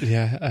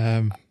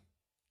 yeah.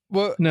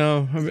 Well,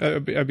 no,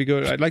 I'd be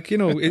good. Like, you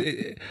know,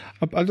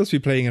 I'll just be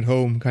playing at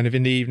home, kind of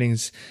in the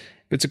evenings.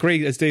 It's a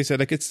great, as Dave said,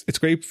 like it's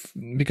great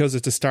because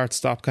it's a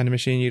start-stop kind of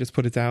machine. You just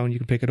put it down, you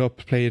can pick it up,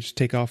 play it,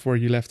 take off where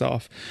you left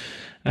off.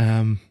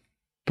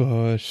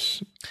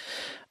 But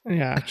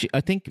yeah, actually,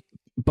 I think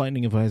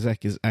Binding of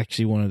Isaac is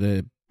actually one of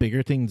the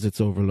bigger things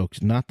that's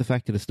overlooked. Not the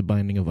fact that it's the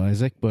Binding of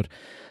Isaac, but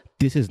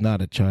this is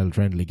not a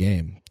child-friendly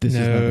game. This is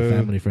not a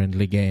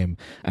family-friendly game,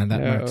 and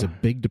that marks a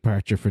big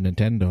departure for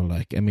Nintendo.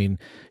 Like, I mean,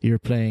 you're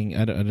playing.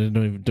 I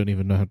don't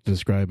even know how to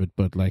describe it,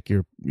 but like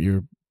you're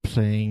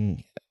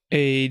playing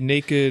a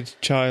naked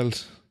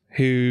child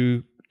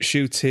who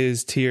shoots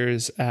his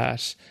tears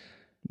at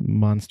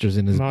monsters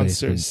in his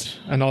basement,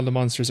 and all the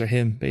monsters are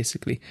him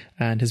basically,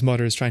 and his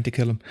mother is trying to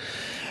kill him.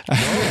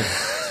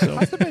 So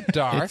that's a bit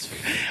dark.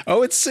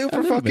 It's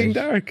super fucking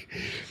dark.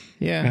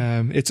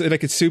 Yeah,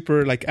 it's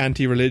super like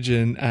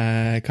anti-religion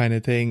kind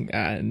of thing,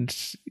 and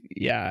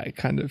yeah,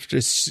 kind of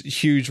just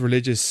huge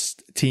religious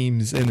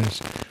themes in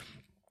it.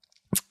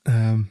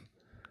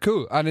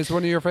 Cool, and it's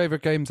one of your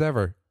favorite games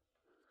ever.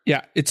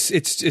 Yeah, it's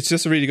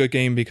just a really good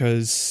game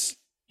because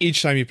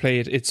each time you play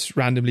it, it's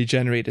randomly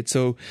generated.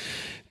 So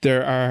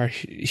there are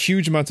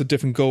huge amounts of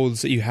different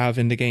goals that you have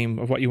in the game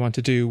of what you want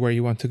to do, where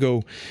you want to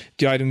go.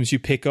 The items you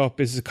pick up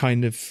is a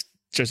kind of,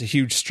 there's a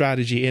huge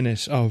strategy in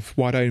it of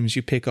what items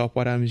you pick up,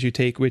 what items you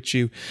take with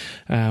you,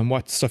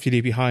 what stuff you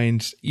leave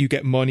behind. You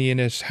get money in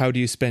it. How do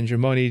you spend your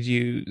money? Do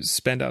you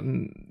spend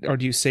on, or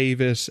do you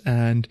save it?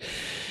 And,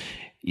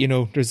 you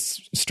know,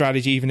 there's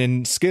strategy even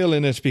in skill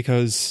in it,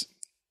 because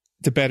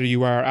the better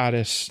you are at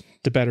it,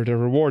 the better the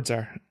rewards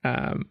are.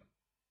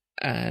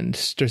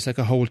 And there's like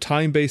a whole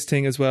time-based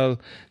thing as well,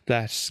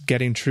 that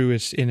getting through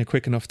it in a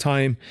quick enough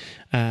time,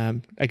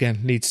 again,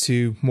 leads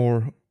to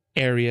more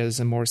areas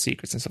and more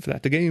secrets and stuff like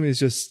that. The game is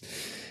just,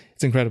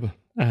 it's incredible.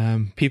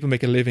 People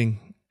make a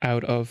living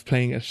out of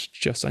playing it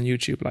just on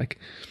YouTube, like,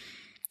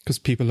 because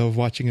people love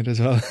watching it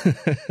as well.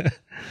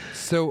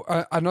 So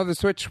another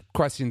Switch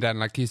question then,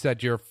 like you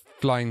said, you're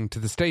flying to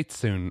the States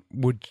soon.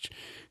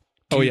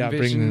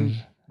 Bring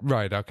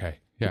right, okay.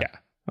 Yeah.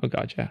 Oh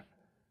god, yeah.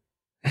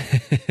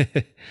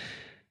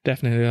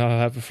 Definitely I'll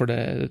have it for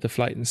the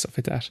flight and stuff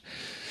like that.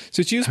 So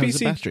it's USB-C. How's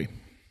the battery?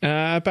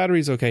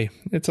 Battery's okay.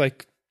 It's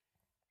like,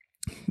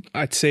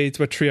 I'd say it's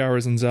about 3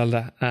 hours in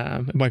Zelda.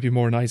 It might be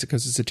more in Isaac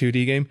because it's a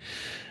 2D game.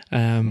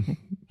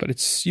 But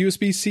it's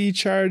USB-C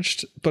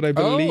charged, but I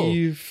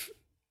believe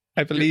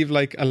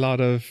like a lot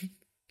of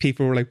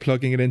people were like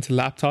plugging it into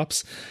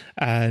laptops,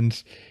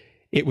 and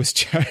it was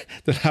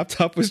the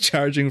laptop was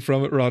charging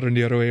from it rather than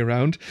the other way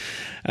around.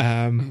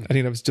 I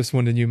think that was just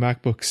one of the new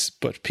MacBooks,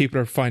 but people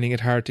are finding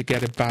it hard to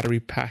get a battery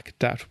pack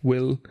that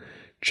will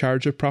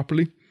charge it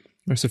properly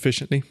or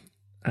sufficiently.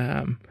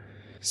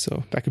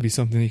 So that could be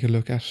something you could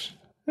look at.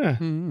 Yeah,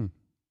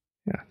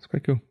 it's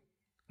quite cool.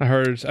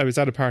 I was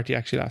at a party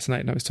actually last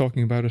night, and I was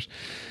talking about it.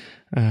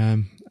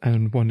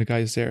 And one of the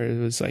guys there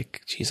was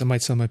like, "Geez, I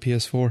might sell my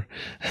PS4,"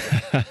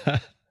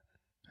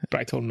 but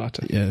I told him not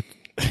to. Yeah.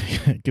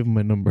 Give him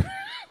my number.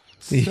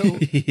 So,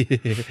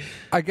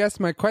 I guess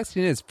my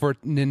question is, for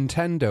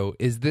Nintendo,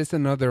 is this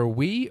another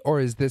Wii or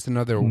is this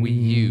another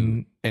Wii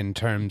U in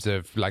terms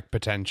of like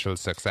potential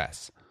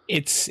success?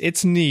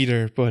 It's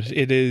neither, but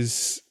it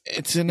is.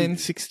 It's an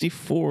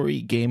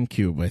N64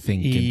 GameCube, I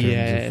think, in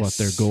terms of what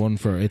they're going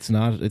for. It's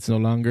no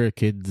longer a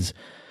kid's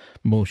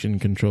motion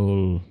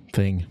control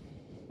thing,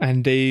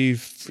 and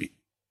they've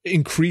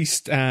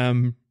increased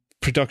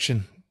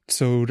production.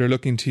 So they're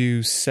looking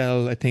to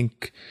sell, I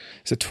think,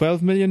 is it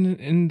 12 million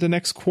in the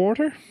next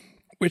quarter,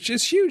 which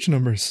is huge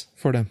numbers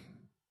for them.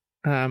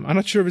 I'm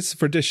not sure if it's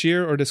for this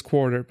year or this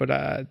quarter,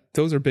 but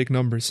those are big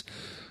numbers.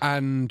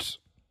 And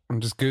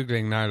I'm just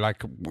Googling now,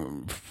 like,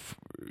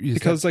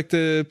 because like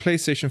the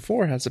PlayStation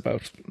 4 has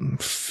about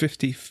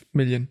 50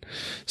 million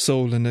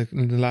sold in the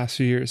last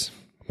few years.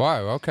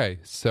 Wow. Okay.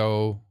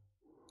 So,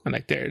 and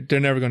like they're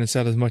never going to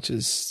sell as much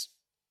as.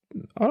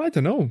 Oh, I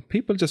don't know.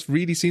 People just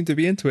really seem to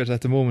be into it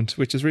at the moment,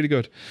 which is really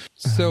good.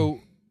 So,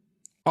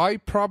 I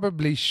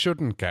probably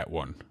shouldn't get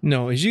one.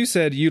 No, as you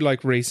said, you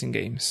like racing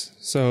games,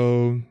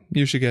 so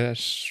you should get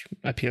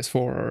a PS4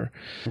 or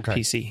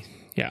PC.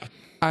 Yeah.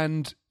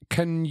 And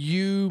can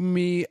you,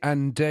 me,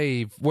 and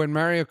Dave, when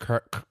Mario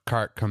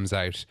Kart comes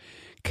out,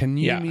 can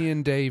you, me,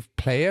 and Dave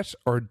play it,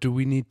 or do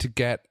we need to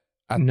get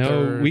a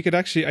third? We could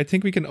actually. I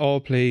think we can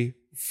all play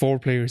 4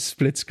 players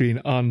split screen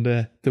on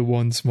the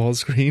one small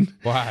screen.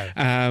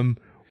 Wow.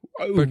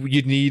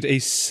 We'd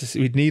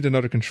need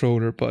another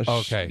controller, but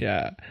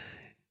yeah.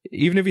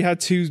 Even if we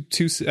had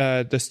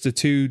the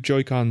two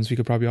Joy-Cons, we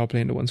could probably all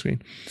play in the one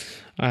screen.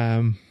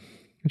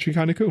 Which would be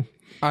kind of cool.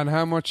 And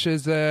how much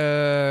is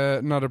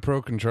not a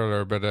Pro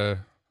controller, but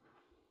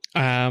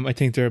I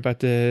think they're about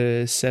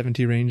the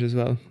 70 range as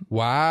well.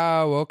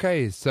 Wow,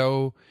 okay.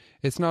 So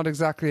it's not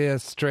exactly a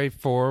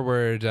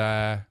straightforward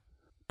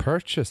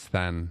purchase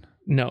then.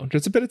 No,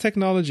 there's a bit of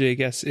technology, I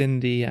guess, in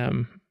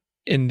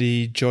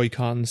the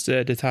Joy-Cons,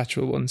 the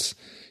detachable ones.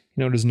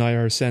 You know, there's an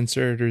IR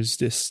sensor, there's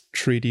this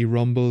 3D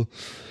rumble,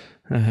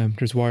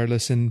 there's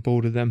wireless in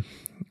both of them,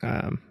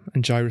 and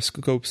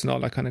gyroscopes and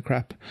all that kind of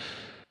crap.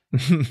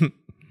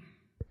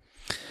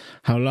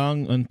 How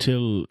long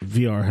until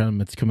VR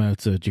helmets come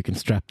out so that you can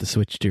strap the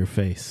Switch to your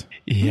face?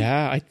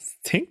 Yeah, I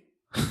think,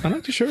 I'm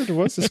not too sure there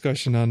was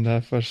discussion on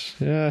that, but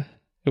yeah,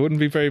 it wouldn't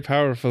be very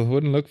powerful, it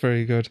wouldn't look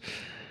very good.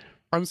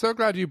 I'm so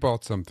glad you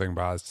bought something,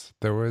 Baz.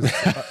 There was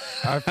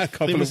a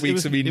couple of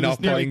weeks of me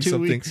not buying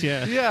something. Weeks,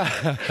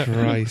 yeah.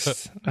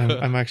 Christ,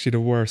 I'm actually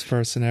the worst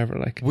person ever.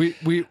 Like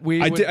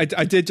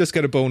I did just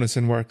get a bonus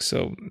in work,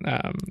 so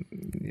I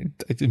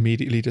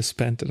immediately just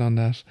spent it on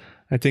that.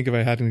 I think if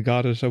I hadn't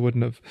got it, I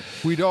wouldn't have.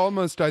 We'd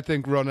almost, I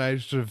think, run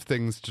out of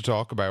things to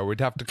talk about. We'd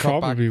have to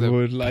cut back the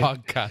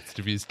podcast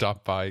if you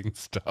stop buying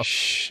stuff.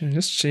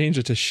 Just change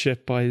it to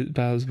shit by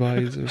Baz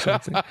buys or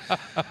something.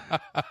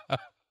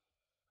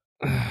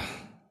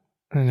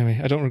 Anyway,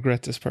 I don't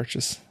regret this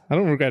purchase. I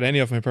don't regret any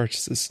of my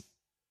purchases.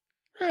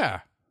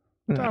 Yeah,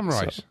 damn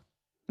right. So,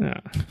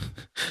 yeah.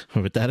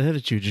 With that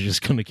attitude, you're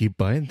just going to keep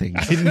buying things.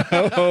 I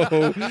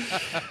know.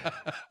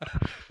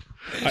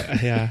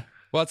 Yeah.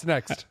 What's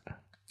next?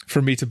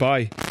 For me to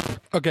buy.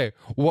 Okay,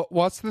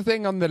 what's the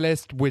thing on the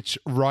list which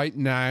right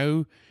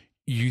now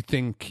you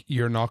think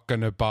you're not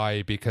going to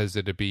buy because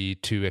it'd be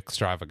too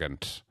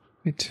extravagant?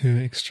 Too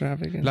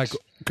extravagant. Like,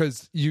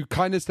 because you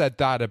kind of said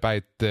that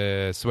about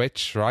the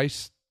Switch,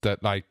 right?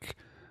 That like,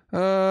 you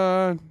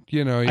weren't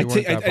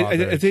that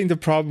bothered. I think the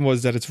problem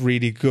was that it's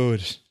really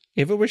good.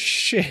 If it was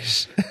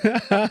shit,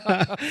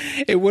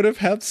 it would have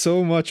helped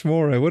so much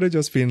more. I would have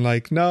just been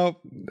like, no,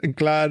 I'm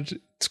glad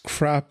it's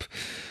crap.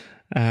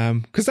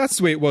 Because that's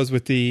the way it was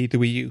with the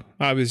Wii U.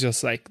 I was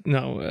just like,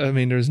 no, I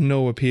mean, there's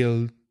no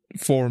appeal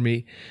for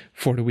me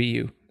for the Wii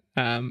U.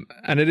 And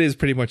it is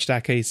pretty much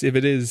that case. If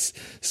it is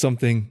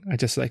something, I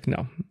just like,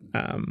 no.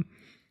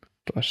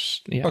 But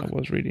yeah, okay. I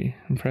was really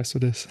impressed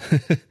with this.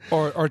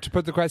 or to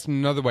put the question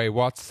another way,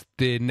 what's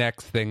the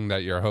next thing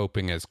that you're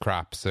hoping is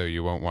crap so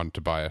you won't want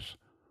to buy it?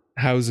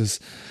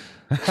 Houses.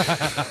 Well,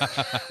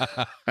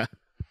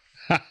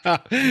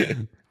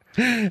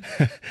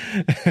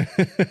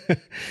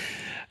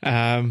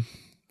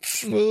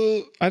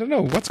 I don't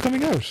know what's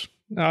coming out.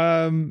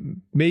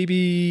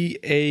 Maybe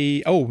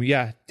the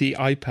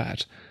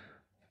iPad.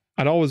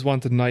 I'd always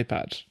wanted an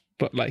iPad,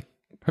 but like,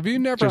 have you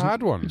never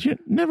had one? You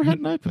never had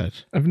an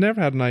iPad? I've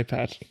never had an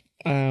iPad.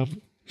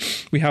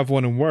 We have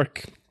one in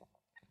work.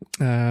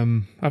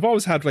 I've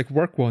always had like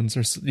work ones,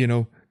 or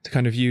to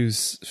kind of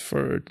use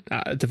for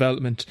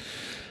development.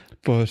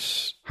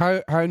 But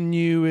how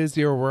new is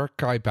your work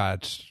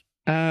iPad?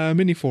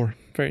 Mini 4,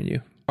 very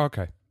new.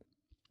 Okay.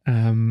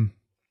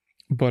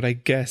 But I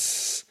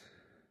guess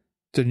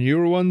the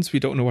newer ones, we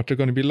don't know what they're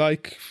going to be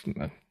like.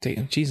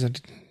 They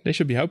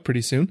should be out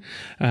pretty soon.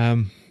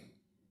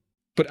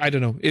 But I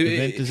don't know. The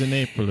event is in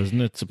April,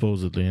 isn't it?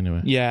 Supposedly,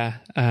 anyway. Yeah.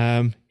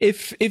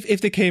 If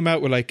they came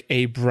out with like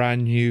a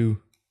brand new,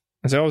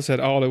 as I always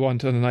said, all I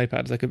want on an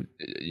iPad is like a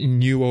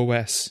new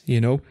OS.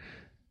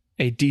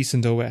 A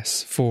decent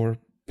OS for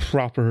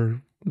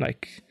properly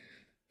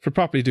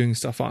doing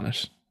stuff on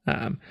it.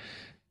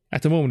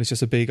 At the moment, it's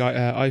just a big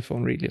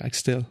iPhone, really. Like,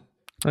 still,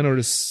 I know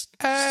there's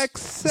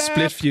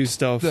split view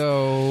stuff.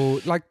 Though,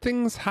 like,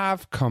 things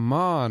have come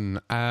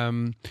on.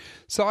 Come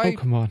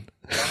on.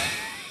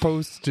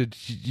 Posted.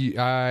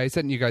 I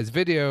sent you guys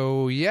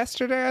video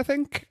yesterday, I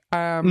think.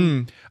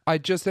 I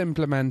just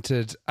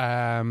implemented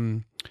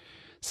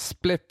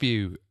split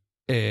view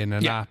in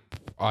an app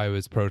I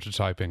was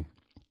prototyping.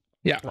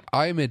 Yeah,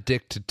 I'm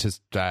addicted to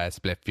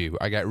split view.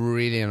 I get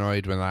really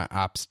annoyed when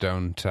apps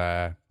don't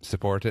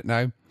support it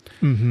now.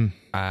 Mm-hmm.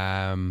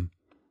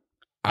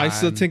 I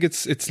still think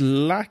it's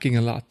lacking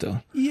a lot,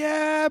 though.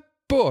 Yeah,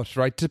 but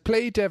right, to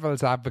play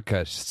devil's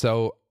advocate,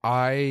 because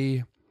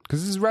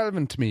this is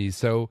relevant to me,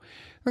 so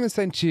I'm going to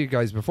say to you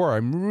guys before,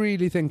 I'm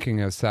really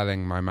thinking of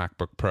selling my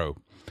MacBook Pro.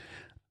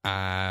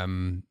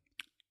 And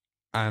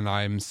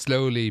I'm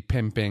slowly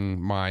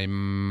pimping my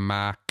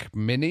Mac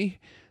Mini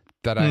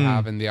that I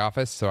have in the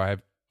office. So I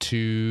have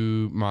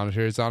 2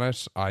 monitors on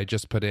it. I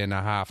just put in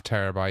a 0.5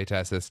 terabyte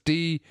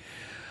SSD.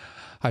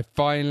 I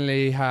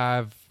finally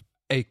have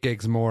 8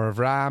 gigs more of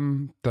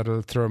RAM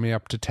that'll throw me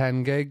up to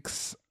 10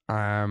 gigs.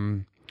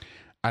 And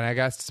I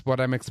guess what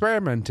I'm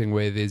experimenting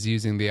with is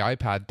using the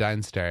iPad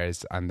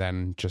downstairs and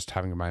then just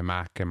having my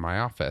Mac in my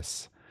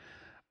office.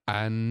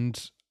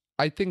 And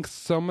I think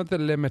some of the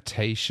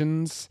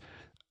limitations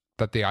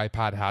that the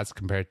iPad has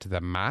compared to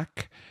the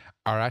Mac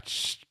are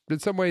actually, in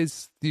some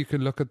ways, you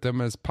can look at them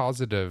as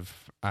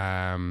positive,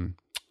 I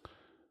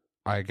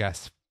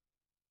guess,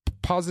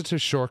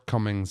 positive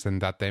shortcomings in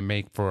that they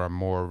make for a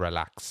more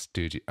relaxed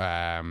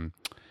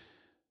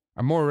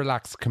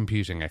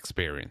computing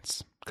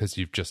experience because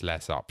you've just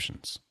less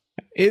options.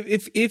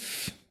 If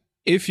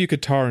you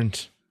could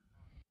torrent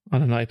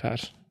on an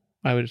iPad,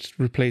 I would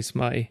replace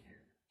my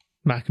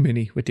Mac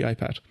Mini with the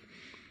iPad.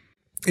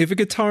 If it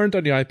could torrent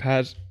on the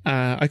iPad,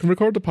 I can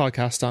record the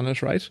podcast on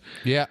it, right?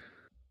 Yeah.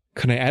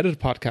 Can I edit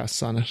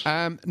podcasts on it?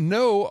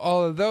 No,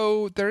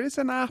 although there is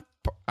an app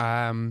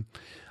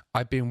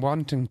I've been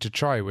wanting to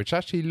try, which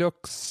actually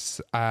looks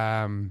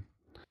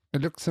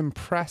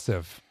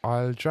impressive.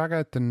 I'll drag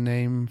out the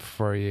name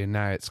for you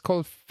now. It's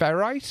called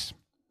Ferrite.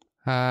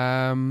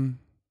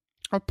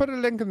 I'll put a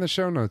link in the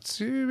show notes.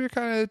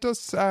 It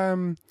does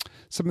some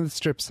of the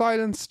strip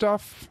silence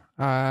stuff.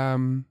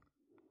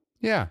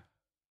 Yeah.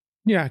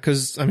 Yeah,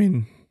 because, I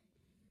mean,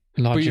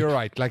 Logic. But you're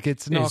right. Like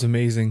it's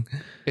amazing.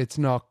 It's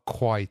not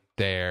quite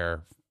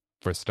there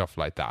for stuff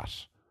like that.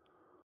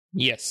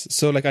 Yes.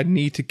 So like I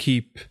need to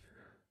keep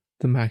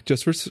the Mac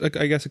just for,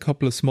 I guess, a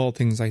couple of small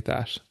things like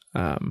that.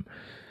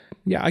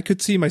 Yeah, I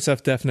could see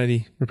myself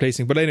definitely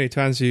replacing. But anyway, to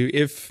answer you,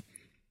 if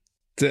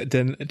the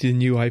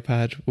new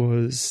iPad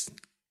was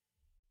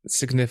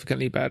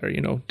significantly better,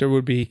 you know,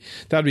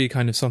 that'd be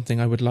kind of something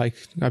I would like.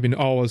 I've been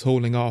always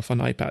holding off on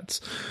iPads.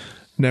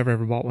 Never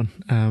ever bought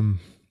one.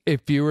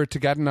 If you were to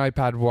get an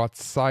iPad, what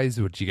size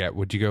would you get?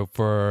 Would you go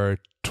for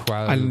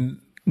 12?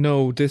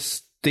 No,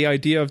 the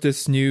idea of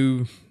this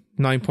new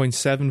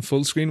 9.7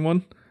 full screen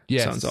one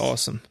sounds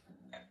awesome.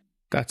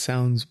 That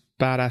sounds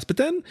badass. But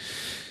then,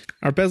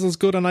 are bezels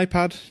good on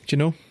iPad? Do you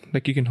know?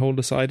 Like you can hold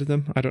the side of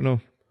them? I don't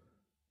know.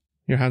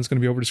 Your hand's going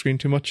to be over the screen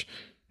too much?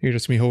 You're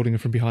just me holding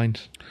it from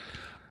behind.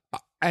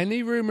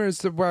 Any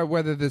rumours about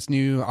whether this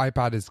new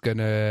iPad is going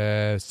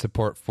to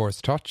support Force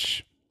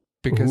Touch?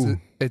 Because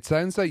it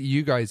sounds like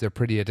you guys are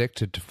pretty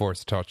addicted to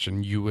Force Touch,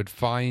 and you would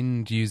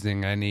find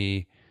using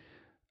any,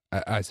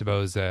 I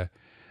suppose, a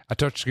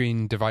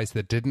touchscreen device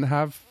that didn't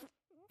have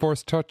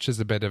Force Touch is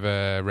a bit of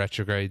a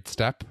retrograde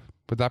step.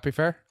 Would that be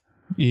fair?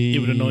 It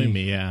would annoy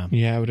me, yeah.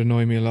 Yeah, it would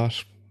annoy me a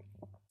lot.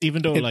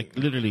 Even though, like,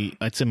 literally,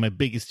 I'd say my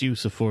biggest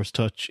use of Force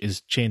Touch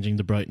is changing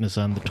the brightness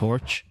on the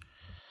torch.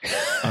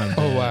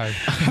 Wow.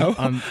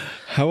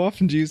 How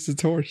often do you use the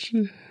torch?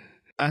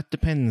 It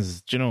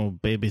depends. You know,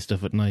 baby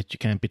stuff at night, you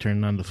can't be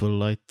turning on the full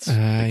lights.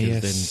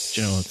 Because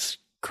then, it's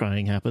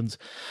crying happens.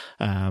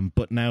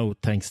 But now,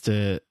 thanks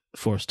to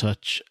Force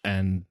Touch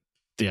and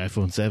the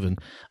iPhone 7,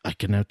 I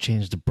can now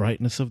change the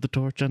brightness of the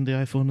torch on the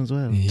iPhone as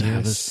well to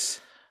have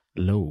it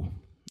low.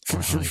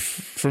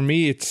 For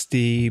me, it's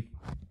the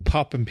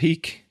pop and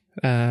peek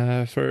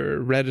for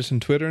Reddit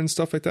and Twitter and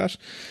stuff like that.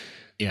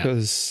 Yeah,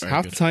 because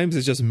half the times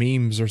it's just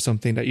memes or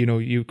something that, you know,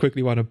 you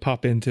quickly want to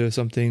pop into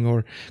something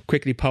or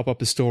quickly pop up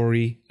a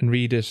story and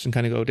read it and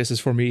kind of go, this is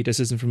for me,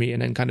 this isn't for me,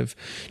 and then kind of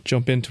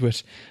jump into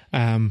it.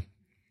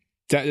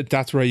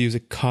 That's where I use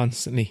it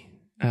constantly.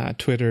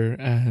 Twitter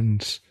and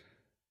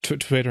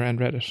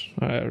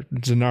Reddit.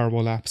 The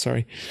Narwhal app,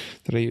 that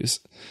I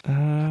use.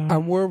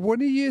 And were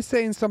one of you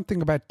saying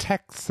something about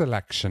text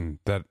selection?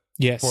 That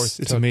yes,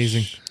 it's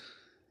amazing.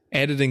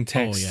 Editing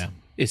text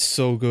is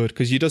so good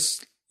because you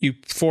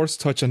force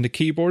touch on the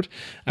keyboard,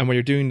 and when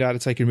you're doing that,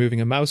 it's like you're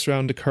moving a mouse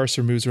around, the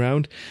cursor moves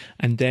around,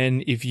 and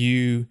then if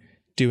you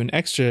do an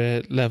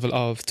extra level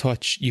of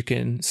touch, you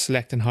can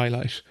select and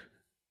highlight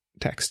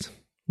text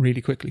really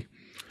quickly.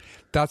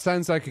 That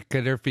sounds like a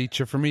killer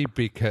feature for me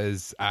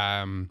because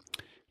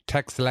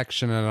text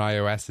selection on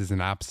iOS is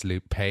an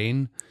absolute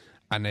pain.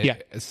 And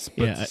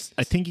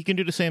I think you can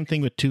do the same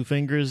thing with 2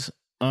 fingers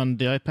on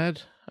the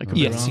iPad.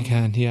 Yes, you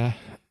can. Yeah.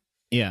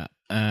 Yeah.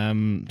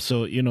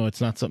 So, you know,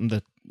 it's not something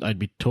that I'd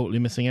be totally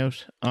missing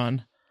out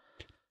on.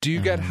 Do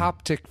you get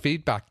haptic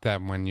feedback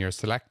then when you're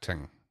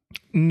selecting?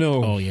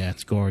 No. Oh yeah,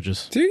 it's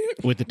gorgeous. Do you?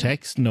 With the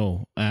text,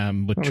 no.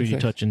 With 3D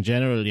Touch in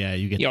general, yeah,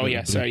 you get. Oh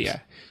yeah, sorry, yeah.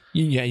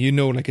 Yeah, you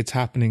know, like it's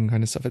happening,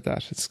 kind of stuff like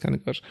that. It's kind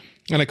of good.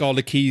 And like all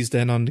the keys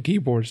then on the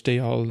keyboard, they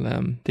all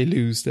they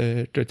lose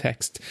their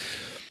text.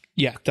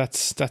 Yeah,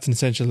 that's an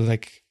essential,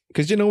 like,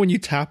 because you know when you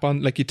tap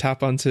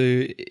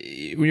onto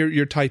when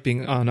you're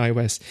typing on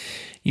iOS,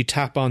 you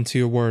tap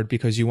onto a word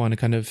because you want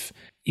to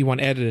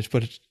edit it,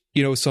 but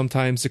you know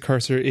sometimes the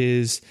cursor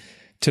is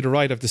to the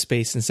right of the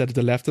space instead of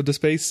the left of the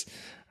space,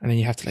 and then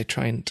you have to like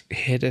try and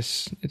hit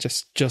it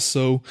just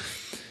so.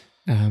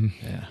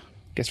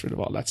 Gets rid of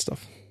all that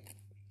stuff.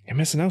 You're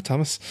missing out,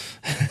 Thomas.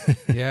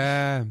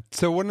 Yeah.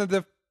 So one of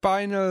the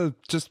final,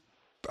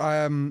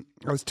 I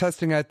was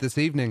testing out this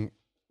evening.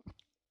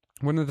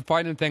 One of the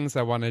final things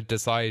I want to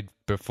decide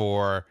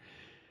before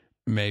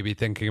maybe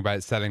thinking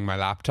about selling my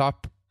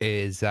laptop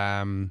is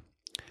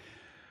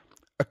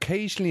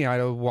occasionally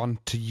I'll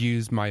want to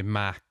use my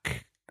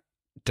Mac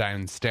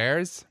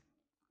downstairs.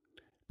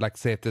 Like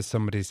say if there's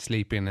somebody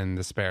sleeping in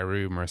the spare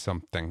room or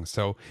something.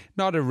 So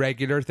not a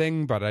regular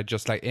thing, but I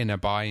just like in a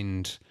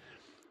bind,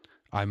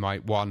 I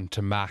might want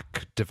a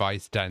Mac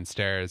device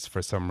downstairs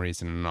for some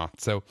reason or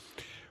not. So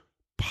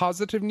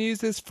positive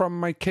news is from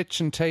my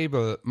kitchen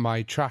table,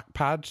 my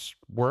trackpad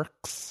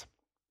works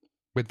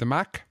with the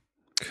Mac.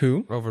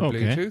 Cool. Over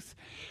Bluetooth.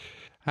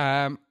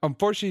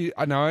 Unfortunately,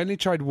 I only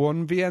tried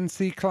one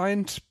VNC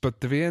client,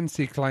 but the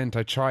VNC client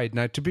I tried.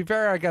 Now, to be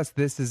fair, I guess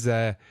this is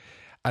a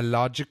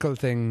logical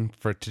thing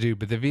for it to do,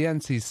 but the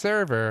VNC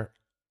server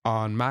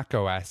on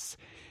macOS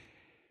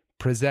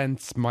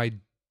presents my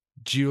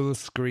dual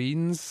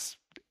screens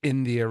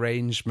in the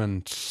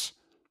arrangement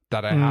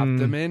that I have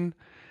them in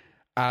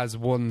as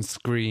one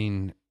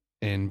screen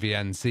in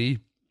VNC.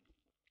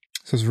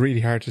 So it's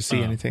really hard to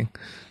see anything.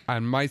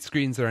 And my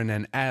screens are in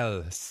an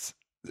L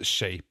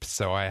shape.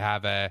 So I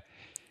have a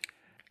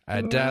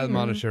Dell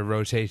monitor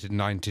rotated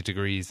 90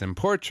 degrees in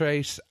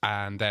portrait,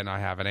 and then I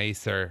have an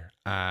Acer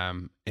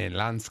in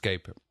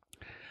landscape.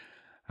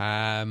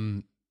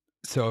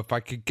 So if I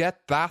could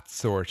get that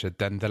sorted,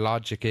 then the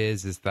logic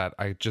is that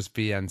I just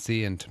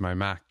VNC into my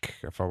Mac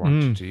if I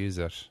wanted to use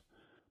it.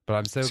 But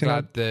I'm so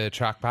glad the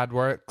trackpad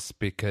works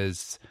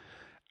because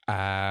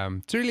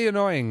it's really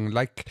annoying.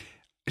 Like,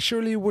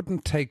 surely you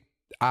wouldn't take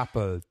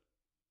Apple,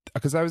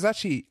 because I was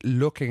actually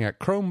looking at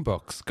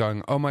Chromebooks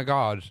going, oh my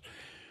God,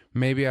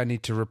 maybe I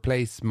need to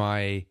replace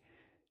my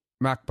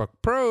MacBook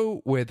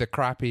Pro with a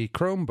crappy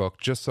Chromebook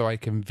just so I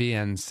can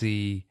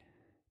VNC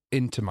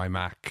into my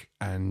Mac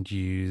and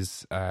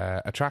use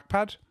a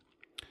trackpad.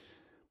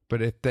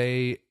 But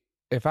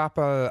if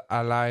Apple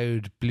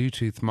allowed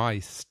Bluetooth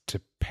mice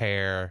to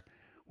pair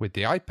with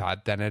the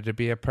iPad, then it'd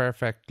be a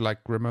perfect like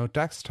remote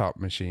desktop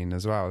machine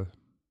as well.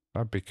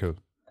 That'd be cool.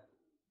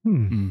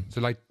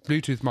 So like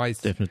Bluetooth mice,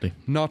 definitely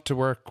not to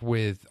work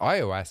with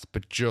iOS,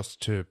 but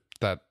just to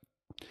that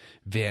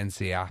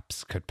VNC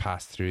apps could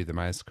pass through the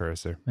mouse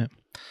cursor. Yeah.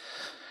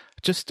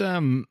 Just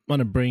want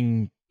to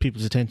bring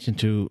people's attention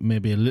to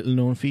maybe a little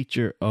known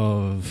feature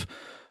of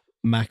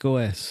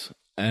macOS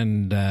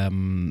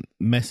and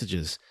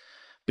messages,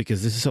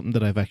 because this is something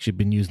that I've actually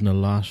been using a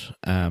lot,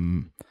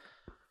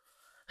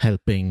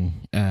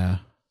 helping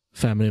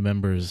family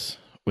members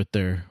with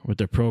their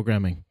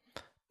programming.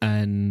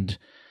 And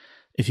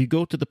if you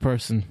go to the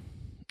person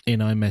in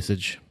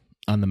iMessage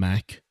on the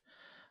Mac,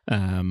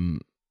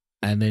 and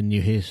then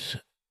you hit,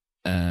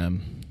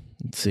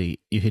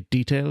 you hit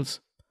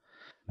details.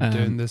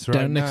 Doing this right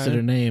down next now. to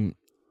their name,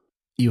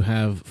 you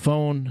have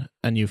phone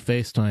and you have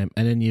FaceTime,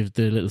 and then you have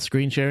the little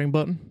screen sharing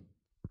button.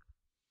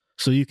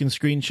 So you can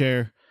screen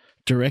share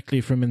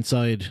directly from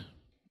inside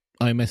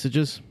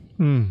iMessages.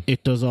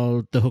 It does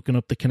all the hooking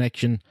up the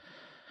connection.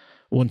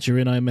 Once you're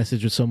in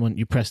iMessage with someone,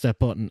 you press that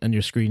button and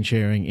you're screen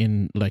sharing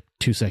in like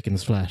 2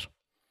 seconds flat.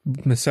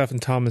 Myself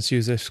and Thomas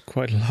use it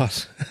quite a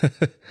lot.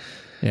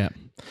 Yeah.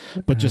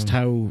 But just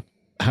how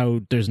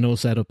there's no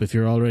setup. If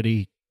you're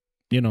already,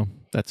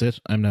 that's it.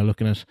 I'm now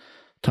looking at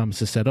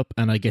Thomas's setup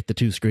and I get the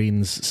 2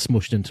 screens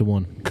smushed into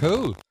one.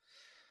 Cool.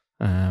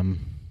 The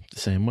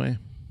same way.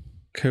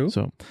 Cool.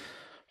 So,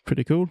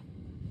 pretty cool.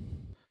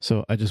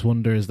 So I just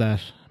wonder, is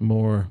that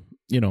more,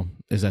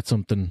 is that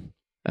something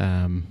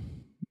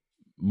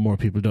more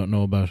people don't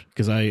know about?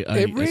 Because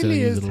it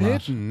really is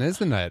hidden,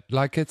 isn't it?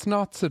 Like, it's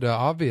not sort of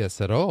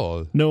obvious at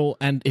all. No,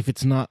 and if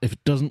it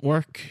doesn't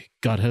work,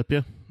 God help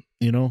you.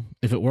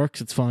 If it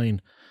works, it's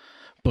fine.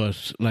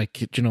 But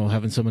like,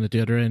 having someone at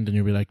the other end and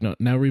you'll be like, no,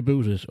 now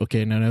reboot it.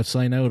 Okay, now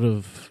sign out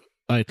of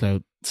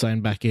iCloud,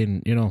 sign back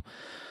in,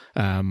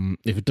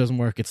 if it doesn't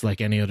work, it's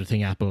like any other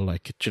thing Apple,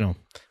 like,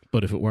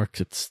 but if it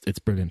works, it's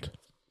brilliant.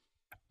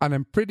 And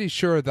I'm pretty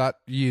sure that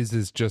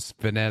uses just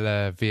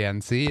vanilla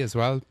VNC as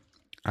well.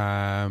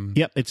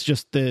 Yep, it's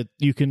just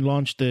you can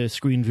launch the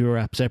screen viewer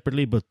app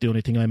separately, but the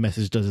only thing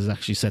iMessage does is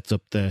actually sets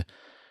up the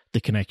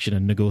connection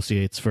and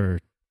negotiates for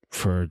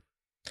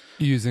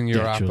using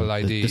your Apple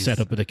ID. The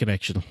setup of the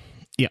connection.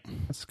 Yeah.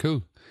 That's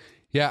cool.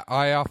 Yeah,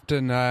 I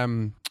often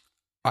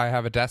I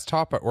have a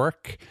desktop at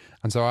work,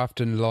 and so I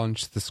often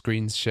launch the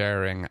screen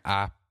sharing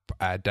app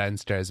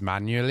downstairs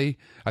manually.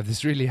 I have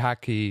this really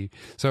hacky.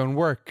 So in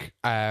work,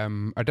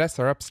 our desks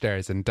are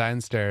upstairs, and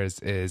downstairs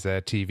is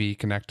a TV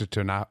connected to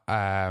an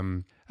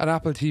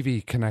Apple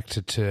TV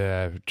connected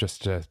to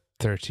just a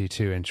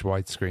 32-inch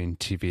widescreen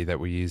TV that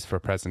we use for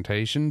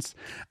presentations.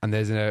 And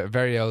there's a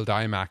very old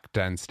iMac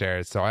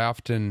downstairs, so I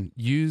often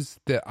use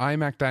the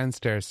iMac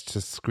downstairs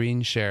to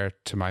screen share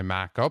to my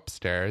Mac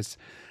upstairs,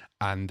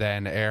 and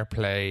then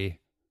AirPlay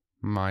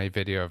my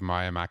video of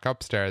my Mac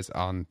upstairs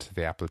onto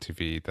the Apple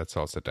TV that's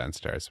also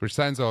downstairs, which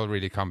sounds all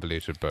really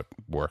convoluted but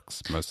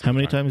works most of the time. How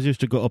many times do you have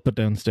to go up and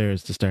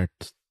downstairs to start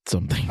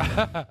something?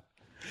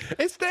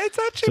 It's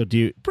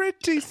actually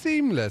pretty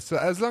seamless,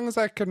 as long as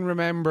I can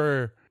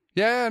remember.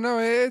 Yeah, no,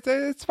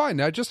 it's fine.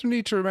 I just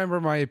need to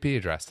remember my IP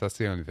address. That's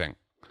the only thing.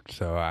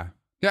 So,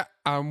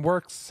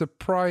 works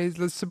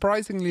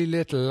surprisingly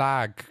little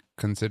lag,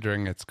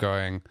 considering it's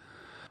going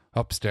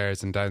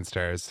upstairs and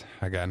downstairs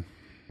again.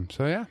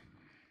 So, yeah.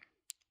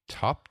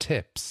 Top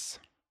tips.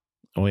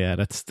 Oh yeah,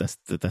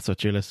 that's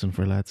what you're listening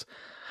for, lads.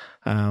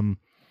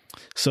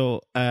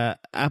 So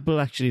Apple,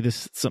 actually,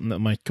 this is something that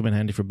might come in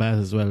handy for Baz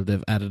as well.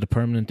 They've added a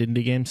permanent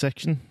indie game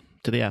section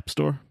to the App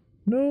Store.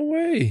 No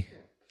way.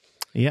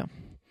 Yeah.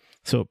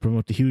 So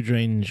promote the huge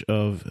range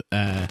of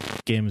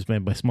games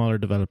made by smaller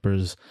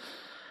developers,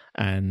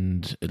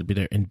 and it'll be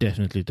there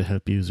indefinitely to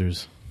help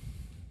users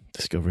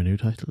discover new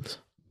titles.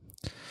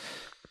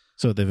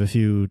 So they have a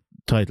few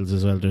titles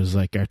as well. There's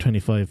like our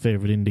 25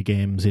 favourite indie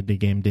games, indie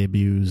game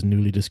debuts,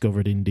 newly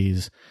discovered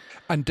indies.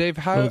 And Dave,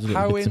 how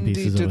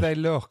indie do they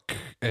look,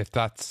 if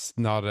that's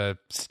not a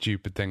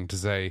stupid thing to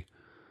say?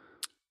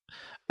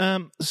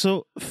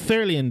 So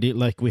fairly indie.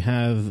 Like we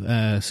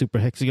have Super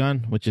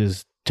Hexagon, which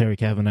is Terry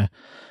Kavanagh,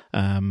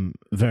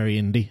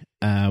 very indie.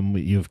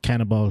 You have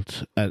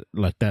Cannibalt,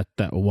 like that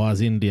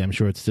was indie. I'm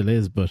sure it still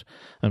is, but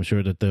I'm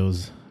sure that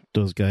those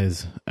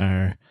guys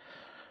are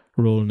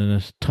rolling in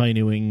it.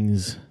 Tiny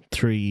Wings,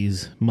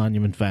 Threes,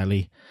 Monument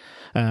Valley.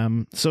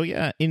 So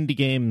yeah, indie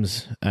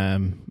games,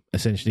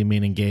 essentially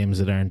meaning games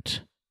that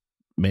aren't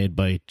made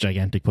by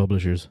gigantic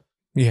publishers.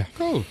 Yeah.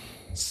 Cool.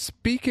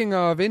 Speaking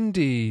of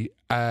indie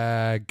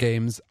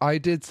games, I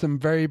did some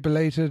very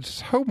belated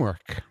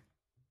homework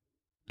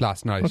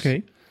last night.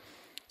 Okay.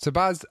 So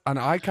Baz, and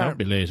I can't...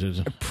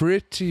 belated.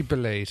 Pretty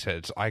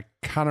belated. I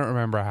cannot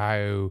remember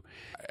how...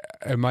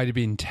 It might have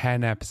been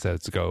 10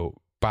 episodes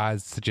ago.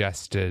 Baz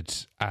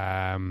suggested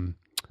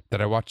that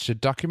I watched a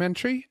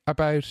documentary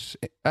about...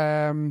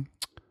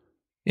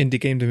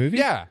 Indie Game the Movie?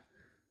 Yeah.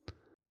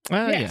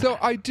 Yeah. So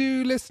I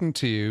do listen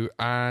to you,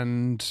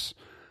 and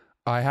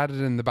I had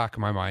it in the back of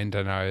my mind,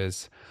 and I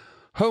was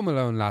home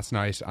alone last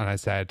night, and I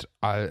said,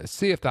 I'll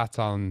see if that's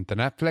on the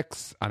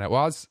Netflix, and it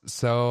was.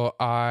 So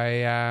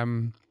I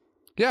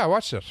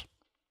watched it.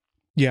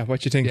 Yeah,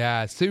 what you think?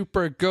 Yeah,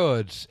 super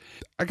good.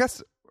 I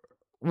guess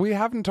we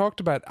haven't talked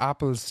about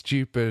Apple's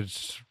stupid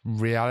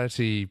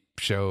reality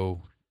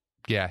show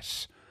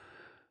yet.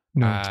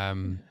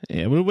 No.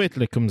 Yeah, we'll wait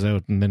till it comes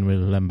out and then we'll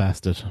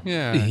lambast it.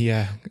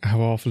 Yeah, how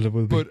awful it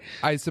will be. But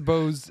I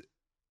suppose,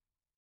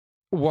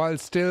 while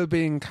still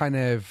being kind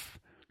of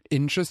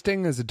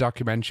interesting as a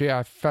documentary,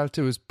 I felt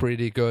it was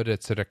pretty good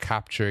at sort of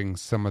capturing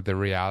some of the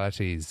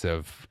realities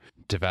of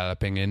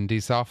developing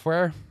indie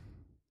software.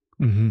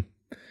 Mm-hmm.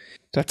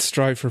 That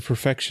strive for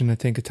perfection, I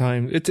think, at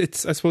times.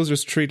 It's. I suppose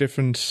there's three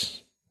different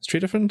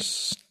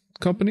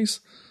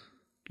companies.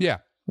 Yeah.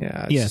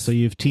 Yeah, so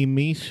you have Team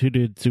Meat, who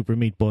did Super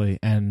Meat Boy,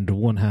 and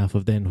one half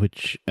of them,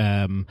 which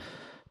Tommy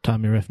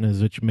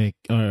Refnes, which makes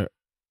Ed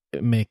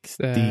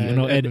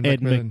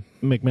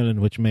McMillan,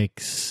 which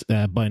makes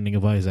Binding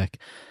of Isaac.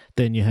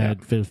 Then you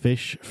had Phil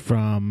Fish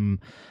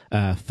from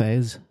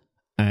Fez,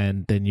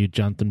 and then you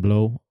Jonathan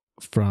Blow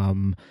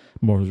from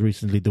more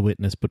recently The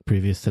Witness, but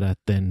previous to that,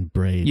 then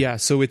Braid. Yeah,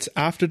 so it's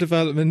after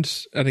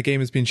development, and a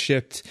game has been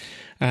shipped,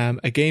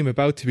 a game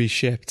about to be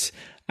shipped,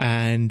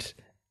 and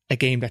a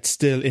game that's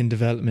still in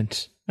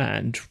development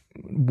and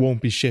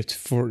won't be shipped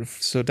for.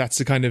 So that's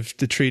the kind of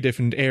the three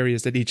different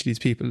areas that each of these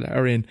people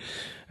are in,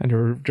 and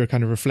they're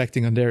kind of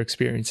reflecting on their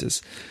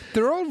experiences.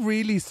 They're all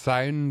really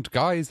sound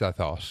guys, I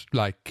thought.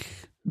 Like,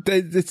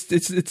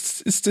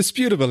 it's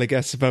disputable, I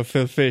guess, about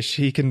Phil Fish.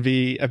 He can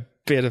be a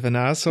bit of an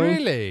asshole.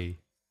 Really?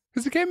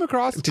 Because it came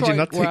across. Did you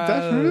not think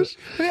that from it?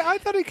 I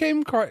thought it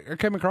came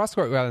across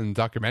quite well in the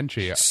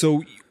documentary.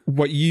 So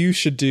what you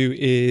should do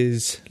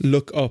is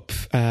look up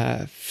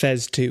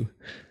Fez 2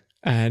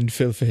 and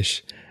Phil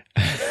Fish.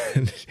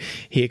 And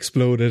he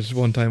exploded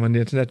one time on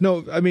the internet.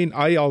 No, I mean,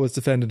 I always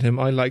defended him.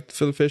 I liked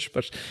Phil Fish,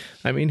 but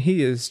I mean,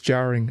 he is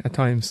jarring at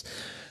times.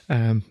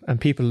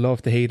 And people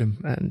love to hate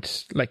him.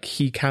 And like,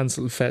 he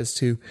cancelled Fez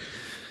 2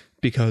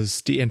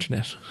 because the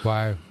internet.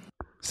 Wow.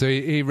 So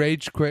he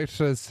rage quit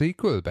a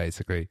sequel,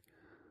 basically.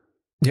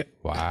 Yeah.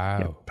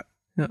 Wow.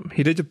 Yeah.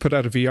 He did put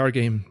out a VR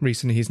game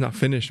recently. He's not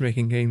finished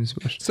making games,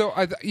 but so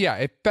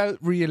it felt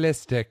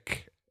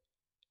realistic.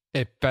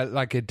 It felt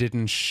like it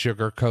didn't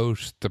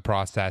sugarcoat the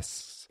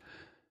process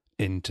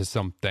into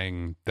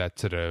something that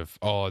sort of,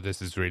 oh,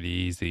 this is really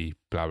easy,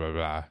 blah blah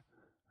blah.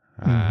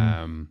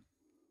 Mm-hmm.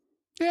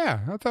 Yeah,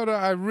 I thought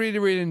I really,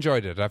 really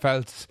enjoyed it. I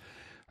felt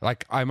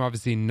like I'm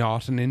obviously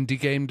not an indie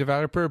game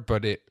developer,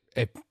 but it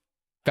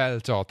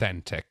felt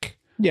authentic.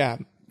 Yeah,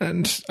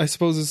 and I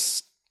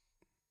suppose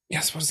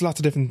there's lots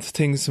of different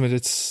things from it.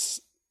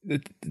 It's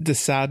the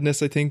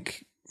sadness, I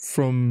think,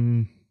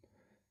 from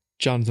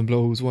Jonathan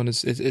Blow's one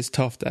is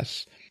tough.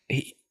 That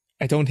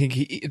I don't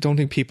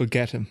think people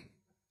get him,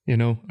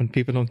 and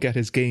people don't get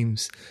his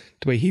games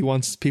the way he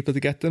wants people to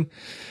get them.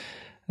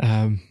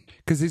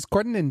 Because he's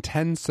quite an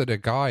intense sort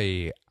of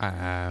guy.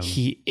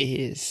 He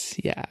is,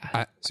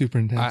 yeah, super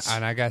intense.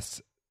 And I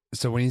guess,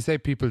 so when you say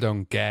people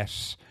don't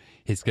get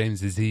his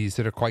games, is he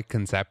sort of quite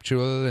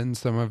conceptual in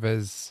some of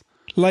his...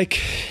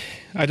 Like,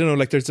 I don't know,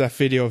 like there's that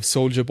video of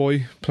Soulja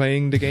Boy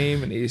playing the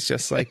game, and he's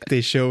just like, they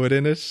show it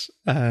in it,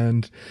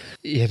 and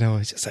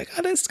it's just like,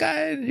 oh, this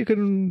guy, you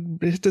can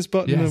hit this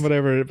button and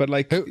whatever, but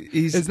like,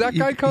 is that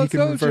guy called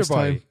Soulja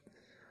Boy?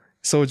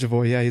 Soulja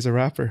Boy, yeah, he's a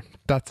rapper.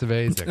 That's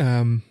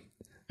amazing.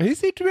 He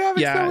seemed to be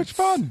having so much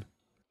fun.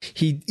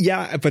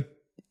 But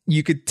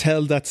you could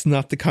tell that's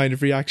not the kind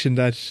of reaction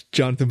that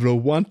Jonathan Blow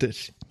wanted,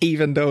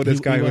 even though this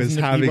guy was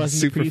having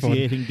super fun. He wasn't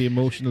appreciating the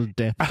emotional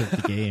depth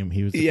of the game.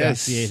 He was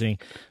appreciating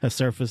a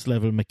surface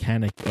level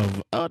mechanic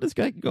of, oh, this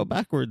guy can go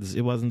backwards.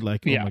 It wasn't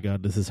like, oh my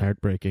God, this is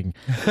heartbreaking.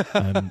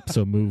 I'm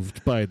so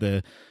moved by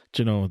the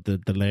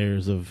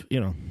layers of,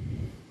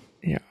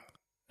 Yeah.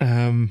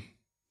 And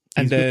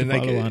then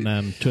like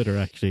on Twitter,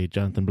 actually,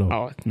 Jonathan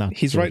Blow.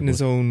 He's writing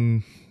his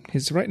own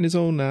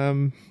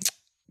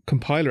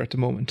compiler at the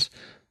moment.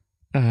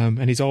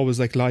 And he's always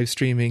like live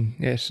streaming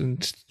it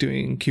and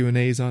doing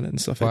Q&As on it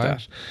and stuff like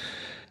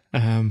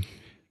that.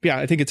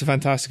 I think it's a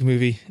fantastic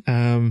movie.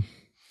 I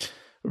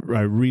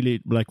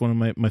really like, one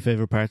of my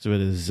favorite parts of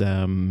it is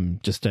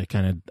just I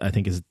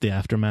think is the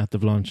aftermath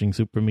of launching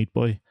Super Meat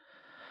Boy.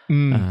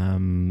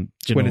 When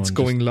it's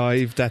going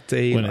live that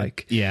day,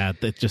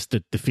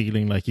 the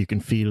feeling, like you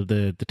can feel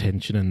the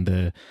tension and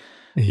the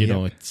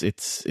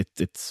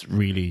it's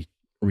really,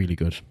 really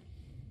good.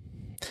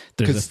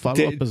 There's a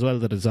follow-up as well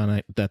that's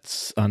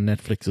on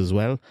Netflix as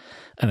well,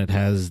 and it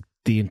has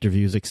the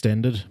interviews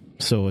extended.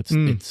 so it's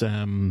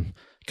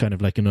kind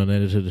of like an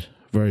unedited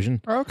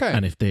version. Okay.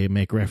 And if they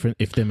make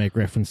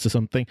reference to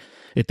something,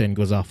 it then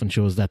goes off and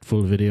shows that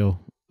full video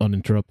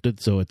uninterrupted.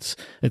 So it's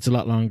a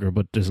lot longer,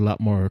 but there's a lot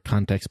more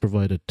context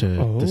provided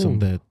to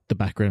some of the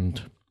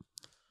background.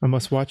 I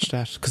must watch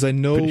that, because I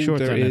know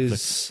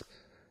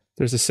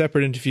there's a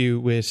separate interview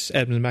with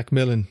Edmund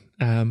Macmillan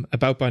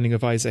about Binding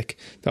of Isaac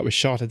that was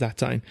shot at that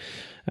time.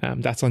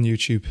 That's on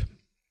YouTube.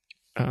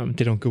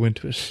 They don't go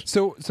into it.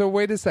 So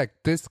wait a sec.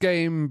 This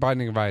game,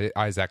 Binding of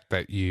Isaac,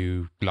 that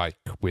you like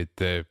with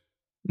the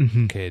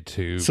kid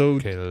who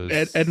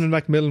kills... Edmund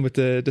Macmillan with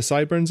the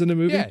sideburns in the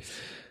movie? Yes.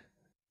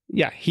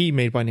 Yeah, he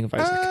made Binding of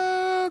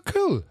Isaac.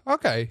 Cool.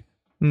 Okay.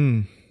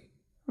 I'm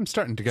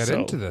starting to get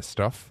into this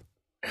stuff.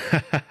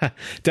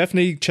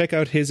 Definitely check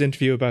out his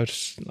interview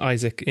about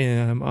Isaac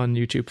on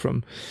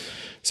YouTube.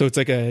 So it's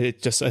like I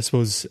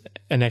suppose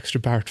an extra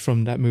part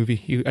from that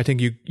movie. I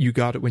think you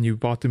got it when you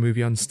bought the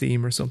movie on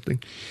Steam or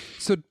something.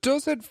 So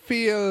does it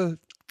feel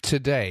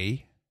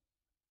today,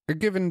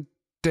 given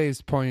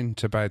Dave's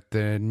point about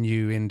the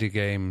new indie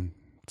game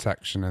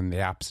section in the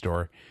App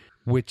Store,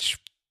 which,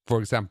 for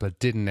example,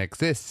 didn't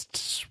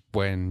exist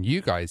when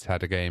you guys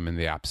had a game in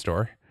the App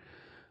Store,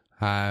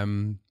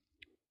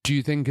 do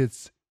you think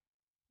it's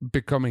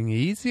becoming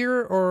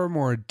easier or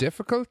more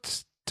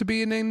difficult to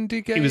be an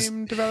indie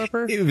game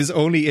developer? It was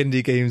only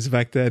indie games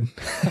back then.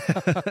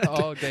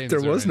 All games there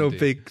was no indie.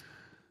 big...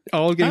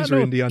 All games were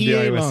indie on the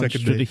iOS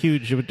second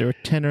day. They were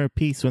 10 a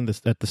piece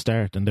at the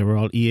start, and they were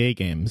all EA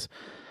games.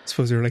 I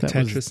suppose they were like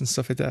Tetris and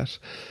stuff like that.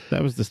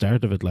 That was the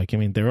start of it. Like, I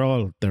mean, they're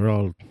all, they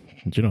weren't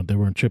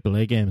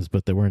AAA games,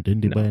 but they weren't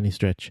indie by any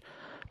stretch.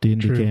 The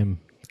indie game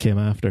came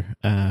after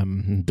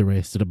the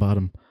race to the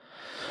bottom.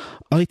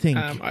 I think...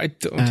 I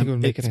don't think it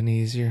would make it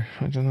any easier.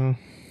 I don't know.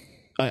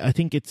 I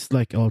think it's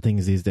like all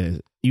things these days.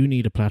 You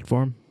need a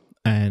platform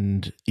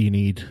and you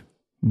need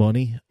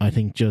money. I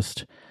think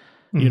just,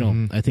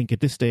 I think at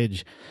this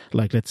stage,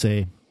 like let's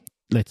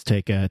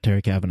take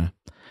Terry Kavanagh.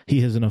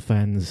 He has enough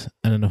fans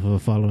and enough of a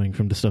following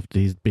from the stuff that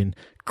he's been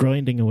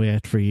grinding away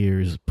at for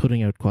years,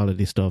 putting out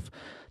quality stuff,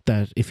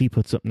 that if he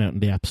puts something out in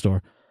the App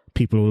Store,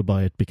 people will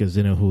buy it because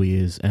they know who he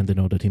is and they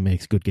know that he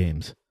makes good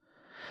games.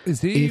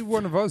 Is he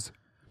one of us?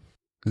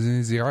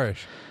 Is he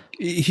Irish?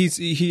 He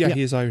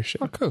is Irish.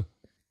 Oh, cool.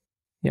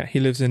 Yeah,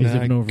 he lives in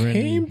over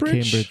Cambridge.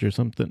 In Cambridge or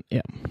something.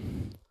 Yeah,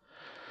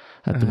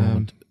 at the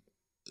moment.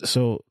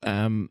 So,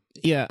 and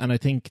I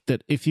think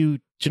that if you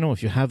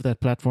have that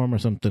platform or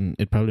something,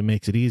 it probably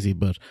makes it easy.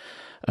 But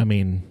I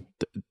mean,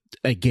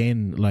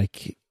 again,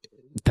 like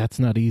that's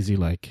not easy.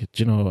 Like,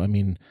 I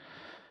mean,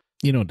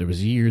 there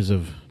was years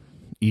of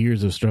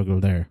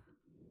struggle there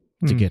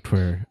to get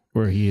where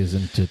he is,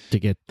 and to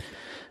get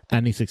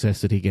any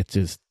success that he gets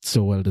is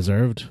so well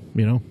deserved.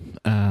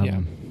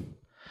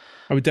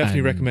 I would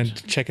definitely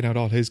recommend checking out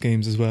all his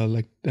games as well,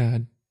 like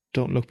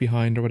Don't Look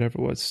Behind or whatever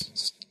it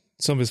was.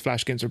 Some of his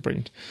Flash games are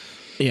brilliant.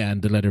 Yeah,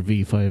 and the letter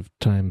V 5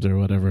 times or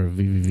whatever,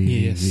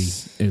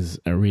 VVV is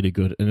a really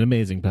good, an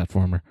amazing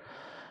platformer.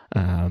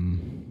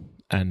 And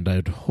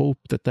I'd hope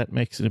that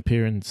makes an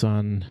appearance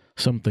on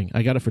something.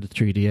 I got it for the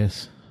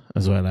 3DS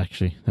as well,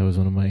 actually. That was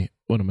one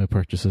of my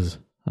purchases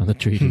on the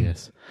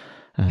 3DS.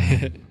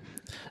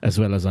 As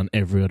well as on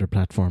every other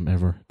platform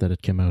ever that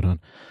it came out on.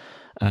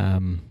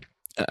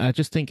 I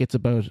just think it's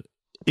about,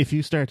 if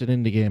you start an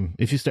indie game,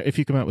 if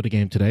you come out with a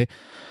game today,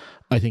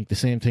 I think the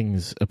same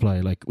things apply.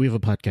 Like, we have a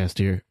podcast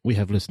here, we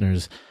have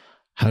listeners.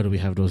 How do we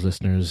have those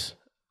listeners?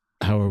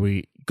 How are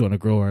we going to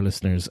grow our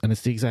listeners? And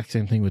it's the exact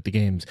same thing with the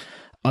games.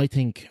 I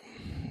think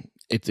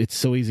it's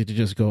so easy to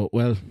just go,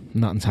 well,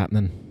 nothing's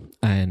happening,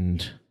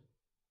 and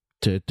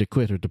to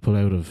quit or to pull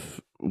out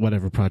of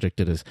whatever project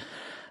it is.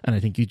 And I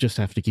think you just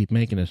have to keep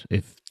making it.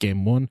 If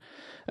game 1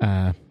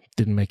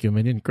 didn't make you $1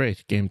 million,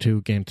 great. Game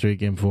 2, game 3,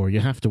 game 4, you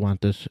have to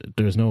want it.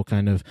 There's no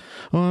kind of,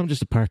 I'm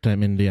just a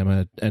part-time indie, I'm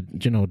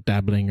a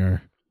dabbling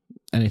or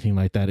anything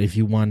like that. If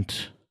you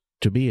want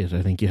to be it,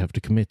 I think you have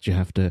to commit. You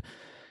have to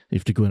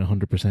go in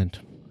 100%.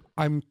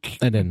 And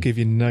then give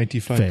you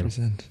 95%.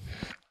 Fail.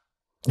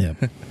 Yeah.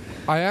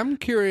 I am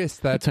curious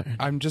that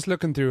I'm just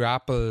looking through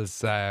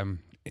Apple's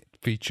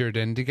featured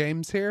indie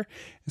games here.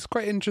 It's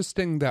quite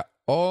interesting that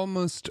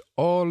almost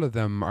all of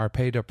them are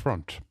paid up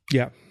front.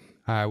 Yeah.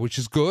 Which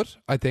is good,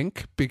 I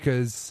think,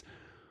 because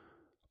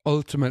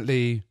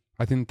ultimately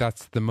I think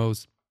that's the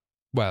most,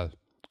 well,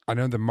 I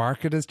know the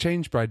market has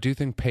changed, but I do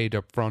think paid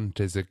up front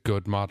is a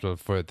good model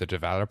for the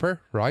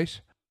developer,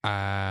 right?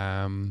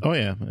 Oh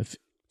yeah, if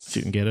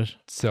you can get it.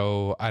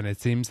 So, and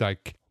it seems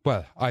like,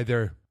 well,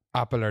 either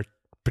Apple are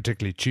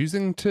particularly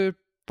choosing to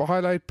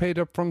highlight paid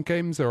up front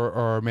games,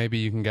 or maybe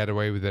you can get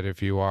away with it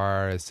if you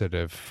are a sort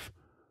of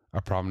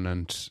a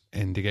prominent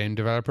indie game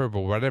developer.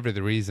 But whatever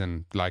the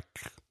reason, like,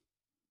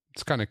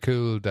 it's kind of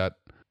cool that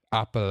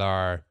Apple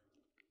are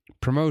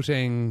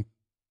promoting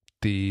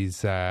these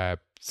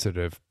sort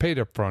of paid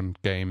up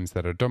front games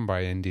that are done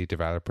by indie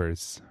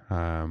developers.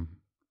 Yeah,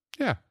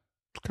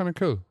 it's kind of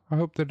cool. I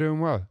hope they're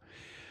doing well.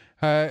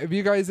 Have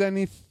you guys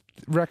any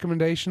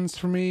recommendations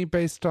for me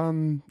based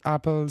on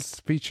Apple's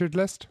featured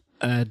list?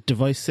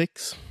 Device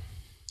 6.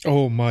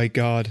 Oh my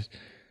god.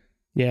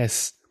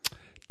 Yes.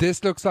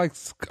 This looks like...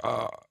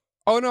 oh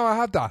no, I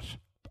have that.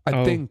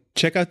 I think...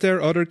 Check out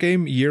their other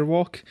game,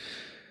 Yearwalk.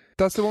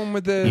 That's the one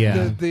with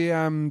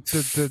the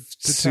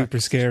super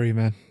text. scary,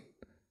 man.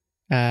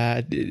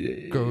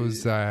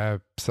 Goes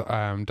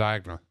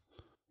diagonal.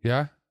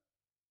 Yeah?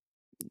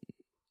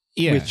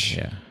 Yeah. Which?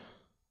 Yeah.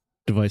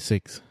 Device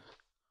 6.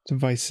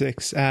 Device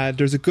 6.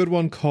 There's a good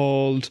one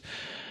called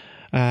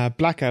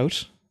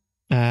Blackout,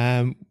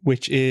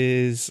 which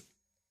is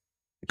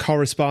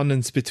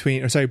correspondence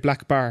between,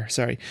 Black Bar,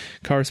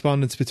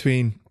 correspondence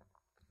between,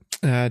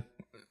 I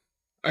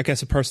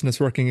guess, a person that's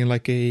working in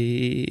like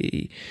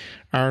a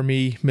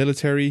army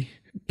military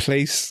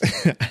place,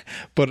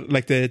 but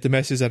like the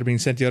messages that are being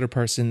sent to the other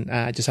person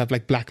just have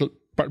like black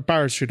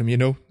bars through them, you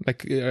know,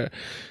 like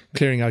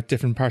clearing out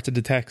different parts of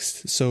the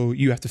text. So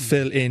you have to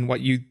fill in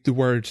what the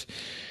word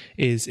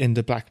is in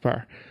the black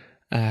bar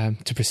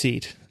to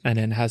proceed, and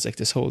then it has like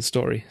this whole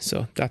story.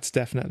 So that's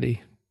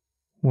definitely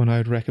one I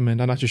would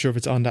recommend. I'm not too sure if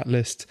it's on that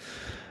list.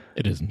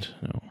 It isn't.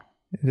 No,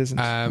 it isn't.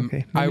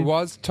 Okay. I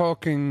was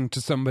talking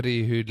to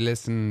somebody who'd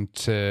listened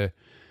to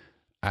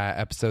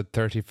episode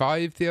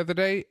 35 the other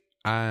day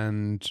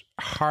and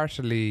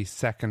heartily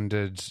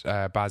seconded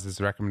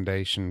Baz's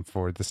recommendation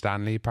for the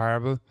Stanley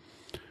Parable,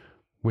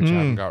 which I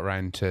haven't got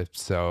around to.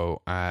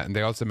 So, and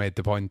they also made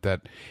the point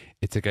that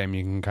it's a game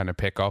you can kind of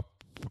pick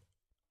up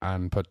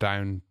and put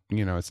down.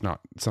 You know, it's not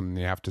something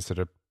you have to sort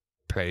of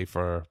pick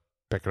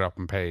it up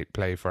and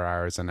play for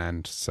hours on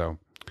end. So,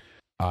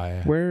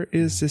 where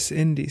is this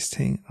indies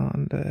thing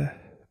on the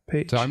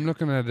page? So I'm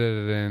looking at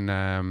it in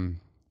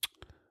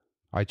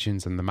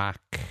iTunes and the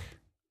Mac.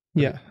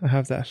 Yeah, I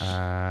have that.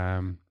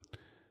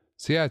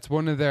 So yeah, it's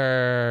one of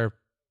their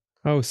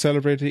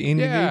celebrated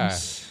indie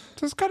games.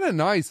 So it's kind of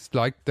nice.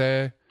 Like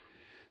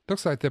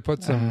looks like they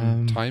put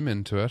some time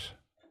into it.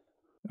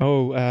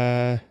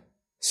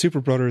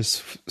 Super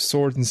Brothers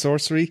Sword and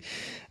Sorcery.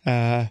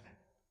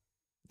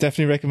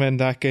 Definitely recommend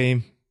that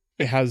game.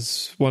 It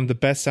has one of the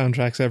best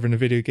soundtracks ever in a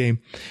video game.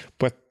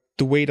 But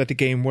the way that the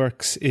game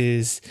works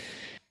is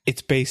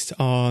it's based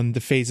on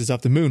the phases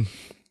of the moon.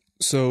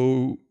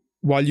 So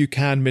while you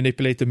can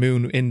manipulate the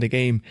moon in the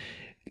game,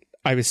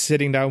 I was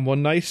sitting down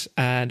one night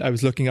and I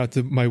was looking out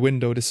my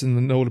window. This is in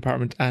an old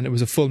apartment, and it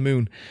was a full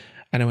moon.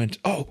 And I went,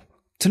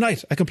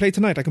 tonight, I can play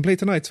tonight.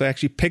 So I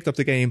actually picked up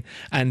the game,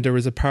 and there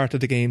was a part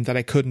of the game that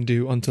I couldn't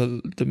do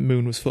until the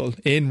moon was full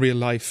in real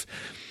life.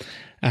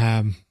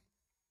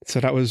 So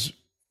that was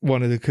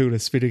one of the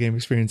coolest video game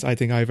experience I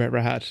think I've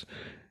ever had.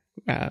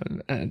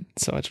 And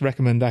so I'd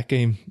recommend that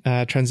game.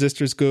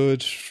 Transistor's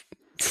good.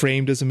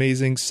 Framed is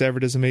amazing.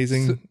 Severed is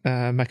amazing.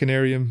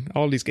 Machinarium.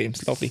 All these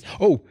games, lovely.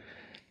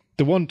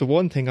 The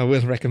one thing I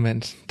will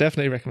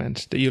definitely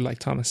recommend that you like,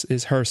 Thomas,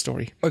 is Her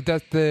Story.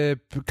 That the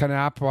kind of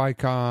app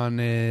icon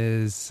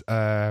is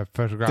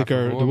photograph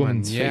the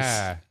woman's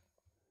face.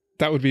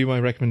 That would be my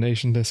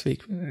recommendation this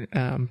week.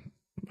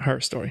 Her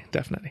Story,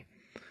 definitely.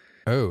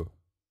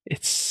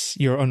 It's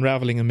you're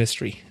unraveling a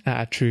mystery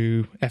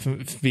through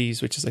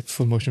FMVs, which is like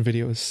full motion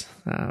videos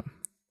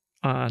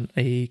on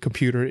a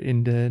computer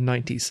in the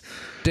 90s.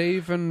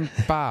 Dave and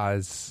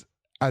Baz,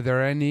 are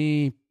there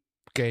any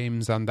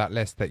games on that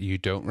list that you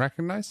don't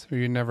recognize or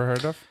you never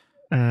heard of?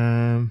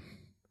 No.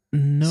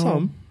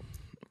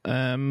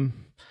 Some.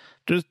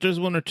 There's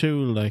one or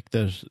two like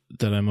that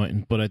I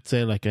mightn't, but I'd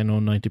say like I know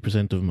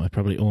 90% of them. I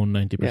probably own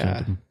 90%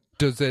 of them.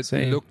 Does it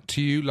look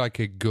to you like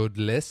a good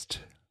list?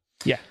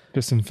 Yeah,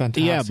 there's some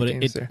fantastic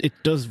games there. It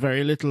does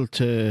very little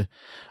to...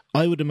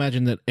 I would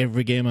imagine that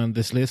every game on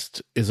this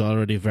list is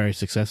already very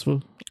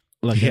successseal.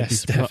 Like,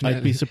 yes,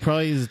 I'd be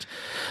surprised.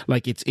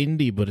 Like, it's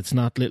indie, but it's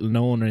not little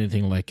known or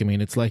anything. Like, I mean,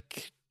 it's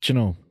like,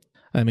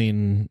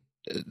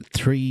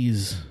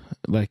 Threes,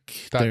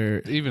 like,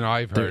 even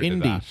I've heard indie,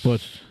 of that.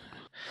 But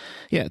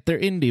yeah, they're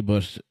indie,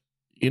 but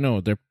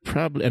they're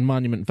probably, and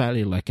Monument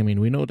Valley, like, I mean,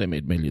 we know they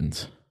made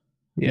millions.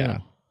 Yeah.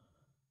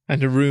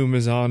 And The Room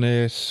is on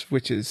it,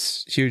 which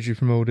is hugely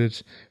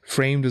promoted.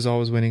 Framed is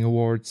always winning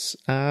awards.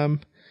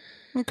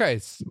 Okay,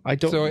 I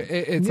don't. So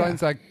it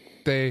sounds like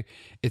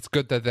it's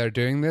good that they're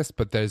doing this,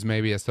 but there's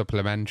maybe a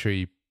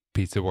supplementary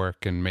piece of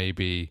work and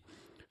maybe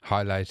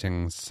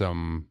highlighting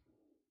some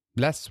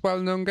less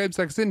well-known games.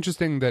 Like, it's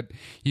interesting that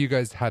you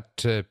guys had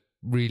to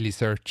really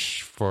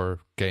search for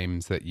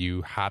games that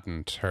you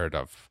hadn't heard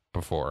of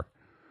before,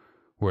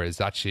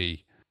 whereas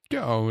actually,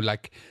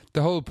 like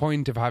the whole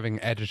point of having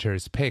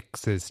editors'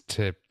 picks is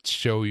to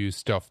show you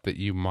stuff that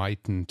you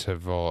mightn't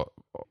have.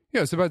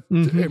 It's about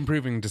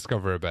improving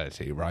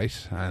discoverability,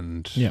 right?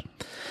 And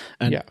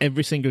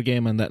every single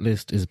game on that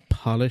list is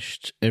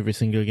polished. Every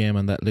single game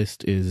on that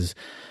list is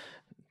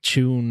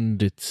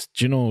tuned. It's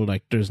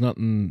like there's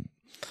nothing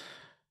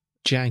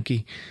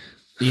janky.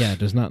 Yeah,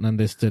 there's nothing on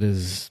this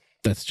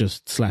that's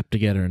just slapped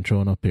together and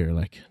thrown up here.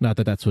 Like, not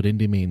that that's what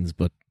indie means,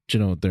 but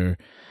they're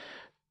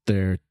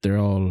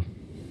all.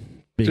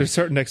 There's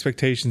certain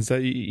expectations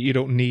that you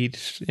don't need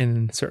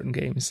in certain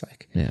games.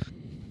 Like,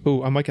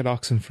 I might get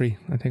Oxenfree.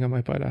 I think I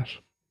might buy that.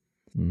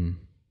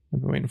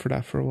 I've been waiting for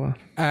that for a while.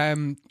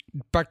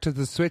 Back to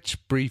the Switch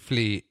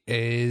briefly,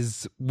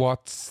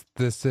 what's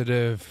the sort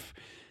of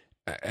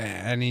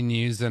any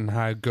news on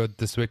how good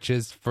the Switch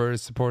is for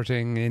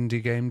supporting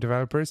indie game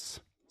developers?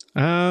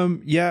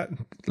 Yeah,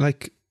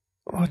 like,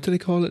 what do they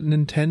call it?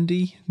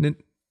 Nintendo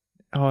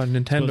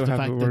the have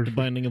fact a that word. the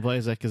Binding of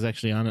Isaac is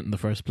actually on it in the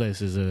first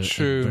place is a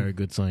very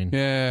good sign.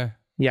 Yeah.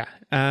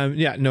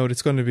 No,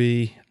 it's going to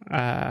be.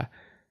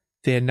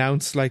 They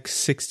announced like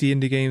 60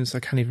 indie games. I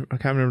can't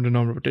remember the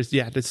number, but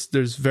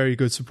there's very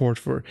good support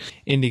for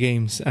indie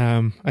games.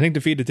 I think the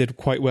Vita did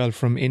quite well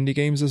from indie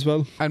games as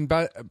well. And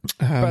but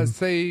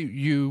say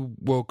you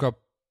woke up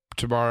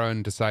tomorrow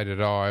and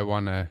decided, I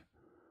want to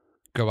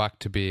go back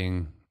to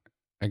being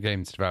a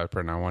games developer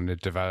and I want to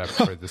develop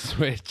for the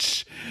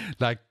Switch.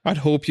 Like, I'd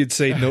hope you'd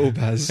say no,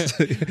 Baz.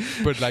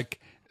 But like,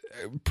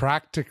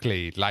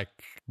 practically, like,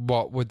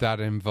 what would that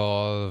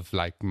involve,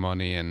 like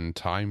money and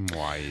time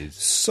wise?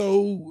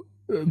 So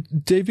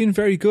they've been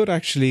very good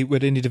actually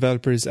with indie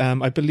developers.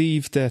 I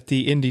believe that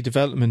the indie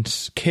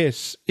development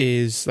kit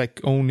is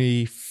like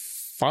only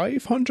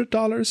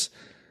 $500,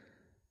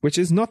 which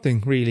is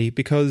nothing really,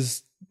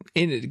 because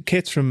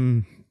kits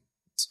from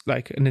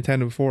like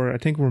Nintendo before, I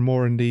think were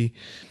more in the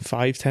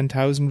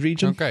 5,000-10,000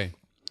 region. Okay.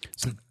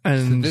 So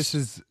this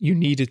is, you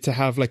needed to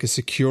have like a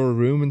secure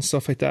room and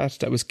stuff like that.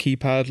 That was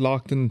keypad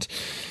locked and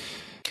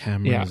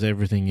cameras,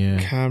 everything.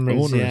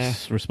 Cameras,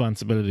 owner's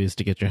responsibility is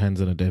to get your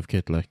hands on a dev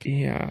kit. Like,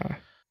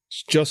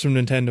 just from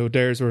Nintendo,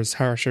 theirs was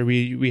harsher.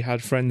 We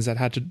had friends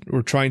that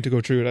were trying to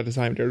go through it at the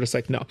time. They were just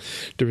like, no,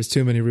 there was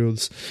too many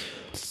rules.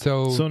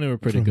 So Sony were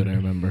pretty good, I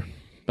remember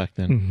back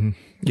then. Mm-hmm.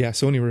 Yeah,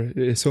 Sony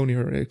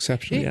were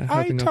exceptional. Yeah,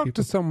 I talked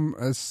to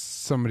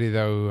somebody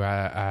though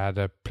had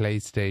a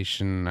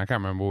PlayStation. I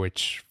can't remember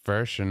which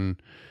version,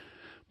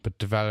 but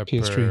developer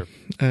PS3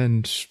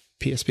 and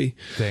PSP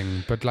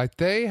thing. But like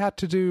they had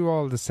to do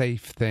all the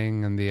safe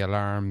thing and the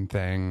alarm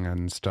thing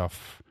and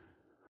stuff.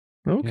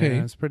 Okay,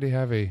 it's pretty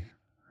heavy.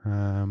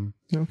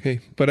 Okay,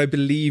 but I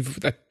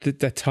believe at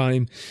that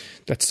time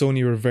that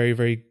Sony were very,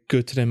 very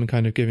good to them and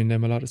kind of giving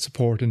them a lot of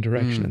support and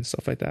direction and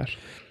stuff like that.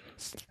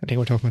 I think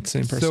we're talking about the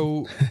same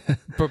person.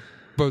 So,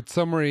 but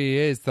summary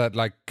is that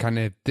like kind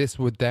of this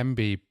would then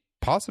be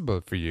possible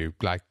for you,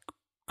 like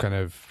kind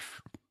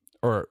of,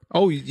 or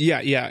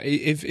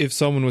if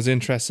someone was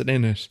interested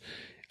in it,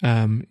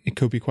 it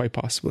could be quite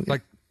possible.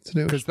 Like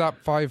because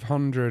that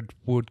 500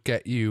 would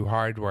get you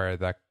hardware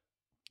that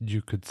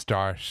you could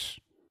start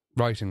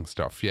writing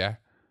stuff,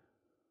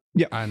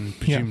 and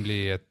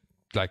presumably it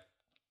like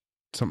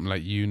something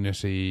like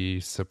Unity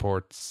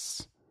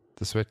supports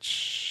the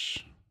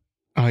Switch.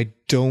 I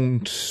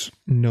don't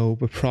know,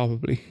 but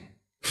probably.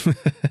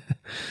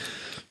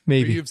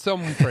 Maybe. But you have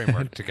some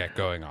framework to get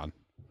going on.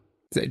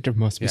 There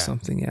must be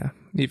something,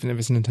 even if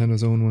it's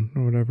Nintendo's own one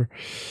or whatever.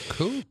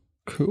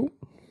 Cool.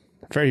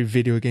 Very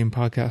video game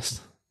podcast.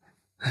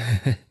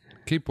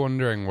 Keep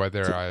wondering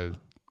whether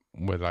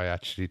will I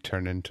actually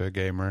turn into a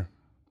gamer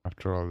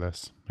after all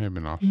this.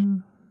 Maybe not.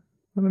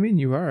 Well, I mean,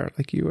 you are.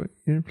 Like, you're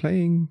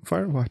playing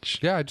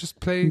Firewatch. Yeah, I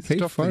just play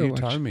stuff that you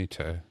tell me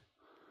to.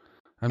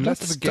 I'm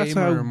less of a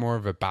gamer and more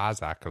of a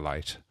Baz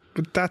acolyte.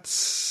 But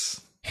that's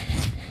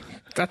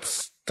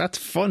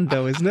fun,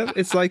 though, isn't it?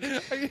 It's like...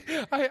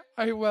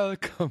 I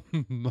welcome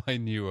my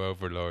new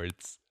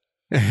overlords.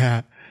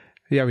 Yeah,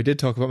 we did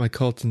talk about my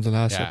cult in the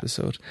last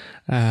episode.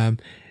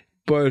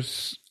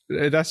 But...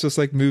 that's just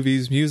like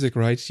movies, music,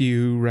 right?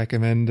 You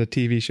recommend a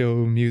TV show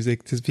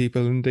music to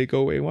people and they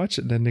go away and watch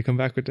it and then they come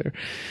back with their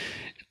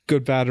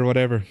good, bad or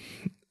whatever.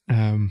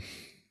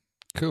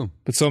 Cool.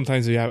 But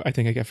sometimes, I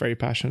think I get very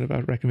passionate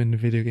about recommending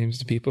video games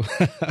to people.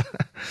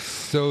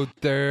 So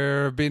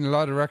there have been a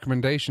lot of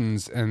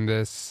recommendations in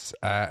this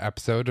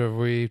episode. Have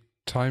we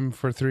time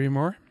for 3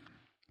 more?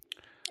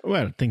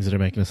 Well, things that are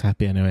making us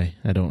happy anyway.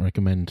 I don't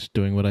recommend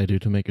doing what I do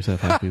to make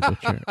yourself happy, but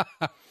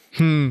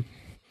sure.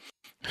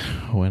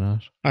 Why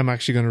not? I'm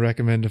actually going to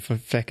recommend a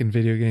feckin'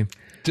 video game.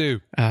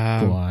 Do. Go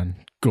on.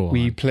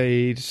 We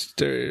played,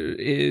 there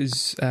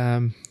is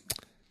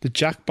the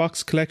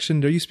Jackbox collection.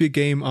 There used to be a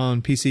game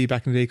on PC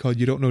back in the day called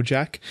You Don't Know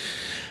Jack.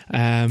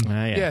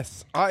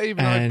 Yes, I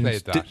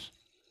played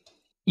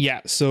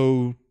that.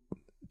 So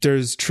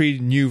there's 3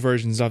 new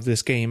versions of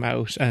this game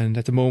out, and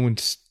at the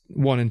moment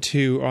 1 and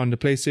 2 are on the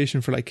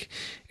PlayStation for like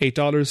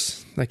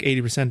 $8, like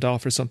 80%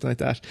 off or something like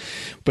that.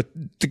 But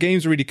the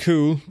game's really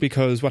cool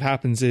because what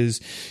happens is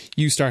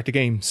you start the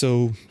game.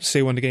 So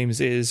say one of the games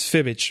is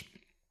Fibbage,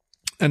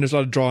 and there's a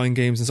lot of drawing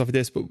games and stuff like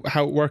this, but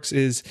how it works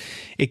is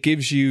it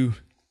gives you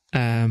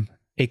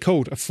a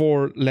code, a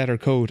 4-letter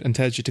code, and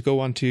tells you to go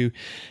onto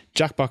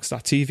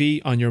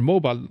jackbox.tv on your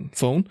mobile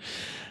phone,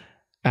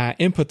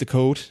 input the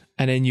code,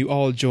 and then you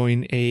all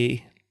join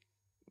a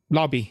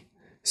lobby.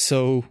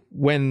 So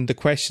when the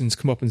questions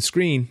come up on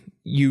screen,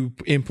 you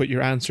input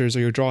your answers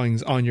or your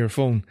drawings on your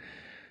phone.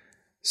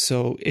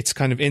 So it's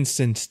kind of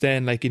instant.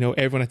 Then, like,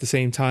 everyone at the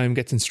same time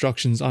gets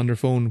instructions on their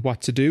phone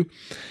what to do.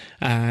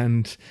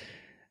 And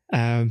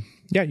you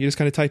just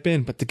kind of type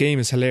in. But the game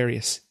is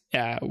hilarious.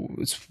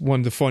 It's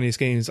one of the funniest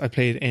games I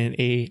played in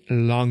a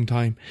long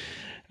time.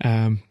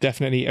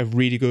 Definitely a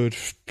really good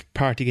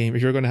party game.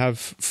 If you're going to have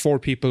 4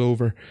 people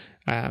over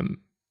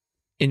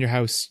in your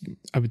house,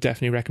 I would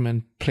definitely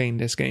recommend playing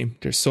this game.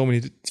 There's so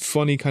many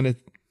funny kind of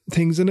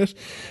things in it,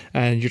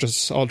 and you're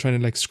just all trying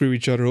to like screw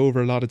each other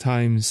over a lot of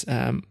times,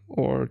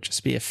 or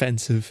just be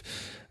offensive,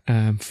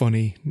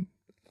 funny,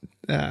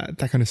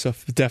 that kind of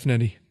stuff. But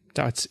definitely,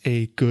 that's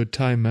a good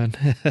time, man.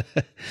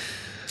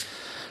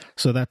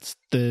 So that's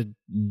the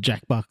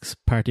Jackbox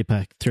Party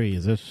Pack 3,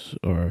 is it?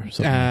 Or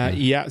something like that?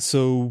 Yeah,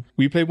 so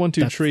we played 1,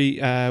 2, 3.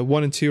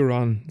 1 and 2 are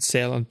on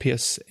sale on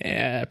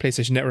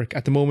PlayStation Network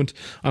at the moment.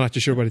 I'm not too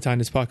sure by the time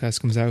this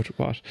podcast comes out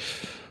what.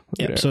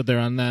 Yeah, so they're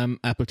on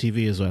Apple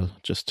TV as well,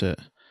 just to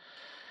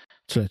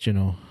let you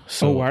know.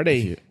 So are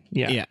they?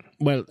 Yeah.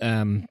 Well,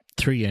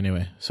 3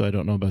 anyway, so I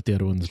don't know about the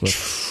other ones, but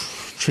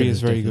 3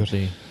 is very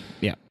good.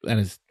 Yeah, and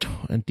it's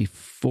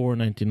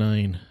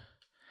 $24.99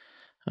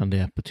 on the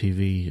Apple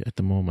TV at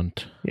the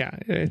moment. Yeah,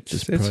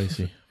 it's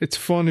pricey. It's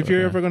fun if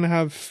you're ever going to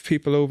have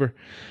people over.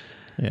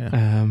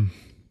 Yeah,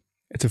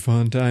 it's a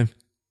fun time,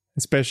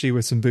 especially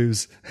with some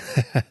booze.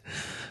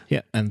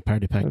 Yeah, and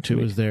Party Pack 2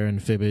 is there, and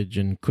Fibbage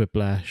and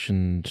Quiplash,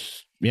 and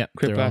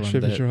Quiplash,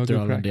 Fibbage are all they're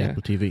good all crack, on the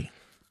Apple TV.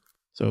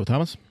 So,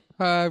 Thomas?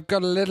 I've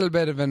got a little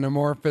bit of an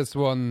amorphous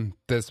one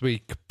this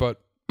week,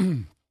 but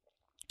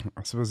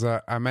I suppose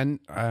I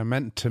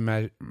meant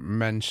to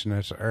mention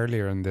it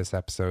earlier in this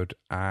episode.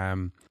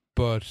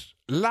 But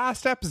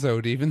last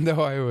episode, even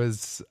though I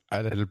was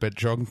a little bit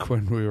drunk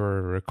when we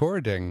were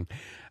recording,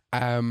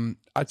 actually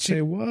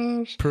Say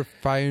what?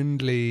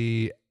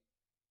 profoundly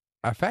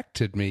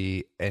affected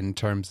me in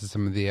terms of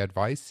some of the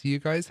advice you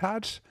guys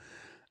had.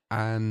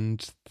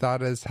 And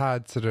that has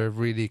had sort of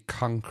really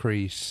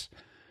concrete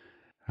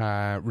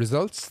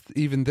results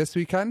even this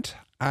weekend.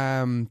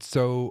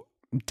 So,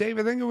 Dave,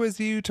 I think it was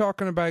you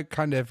talking about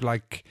kind of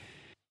like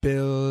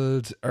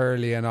build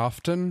early and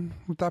often.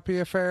 Would that be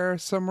a fair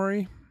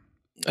summary?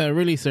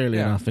 Release early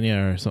and often,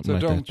 or something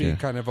like that. So don't be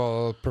kind of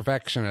all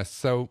perfectionist.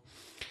 So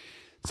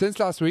since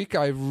last week,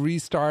 I've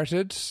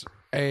restarted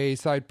a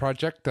side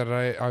project that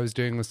I was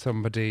doing with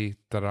somebody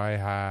that I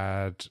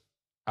had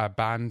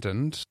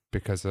abandoned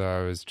because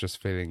I was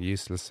just feeling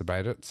useless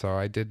about it. So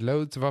I did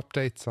loads of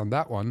updates on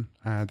that one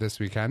this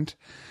weekend.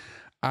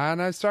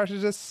 And I've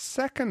started a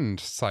second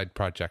side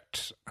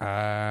project.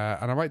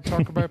 And I might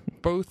talk about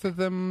both of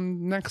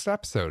them next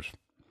episode.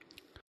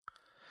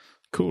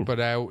 Cool. But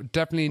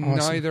definitely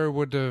awesome. Neither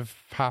would have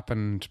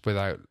happened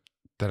without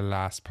the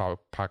last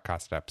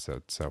podcast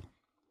episode. So,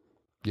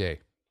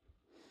 yay.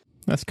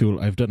 That's cool.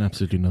 I've done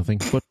absolutely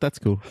nothing, but that's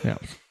cool. Yeah.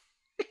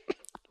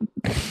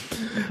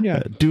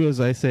 Yeah. Do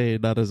as I say,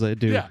 not as I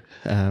do. Yeah.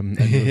 And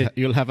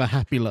you'll have a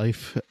happy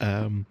life.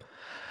 Yeah,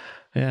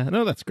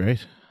 no, that's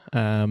great.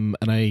 And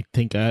I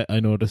think I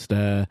noticed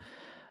a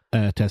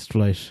test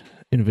flight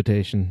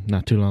invitation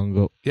not too long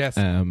ago. Yes.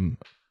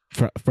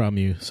 From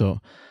you.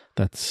 So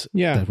that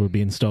will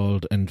be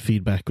installed and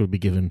feedback will be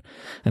given,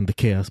 and the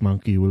Chaos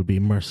Monkey will be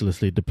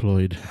mercilessly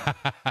deployed.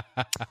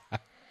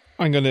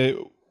 I'm gonna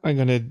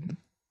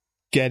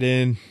get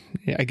in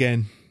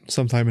again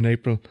sometime in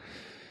April,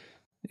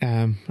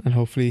 and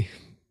hopefully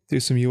do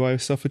some UI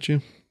stuff with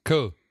you.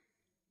 Cool.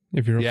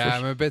 If you're up for it.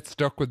 I'm a bit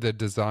stuck with the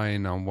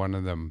design on one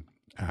of them.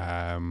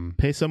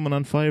 Pay someone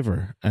on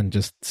Fiverr and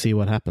just see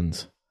what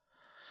happens.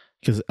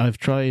 Because I've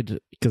tried,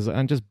 because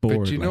I'm just bored.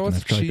 But you know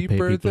what's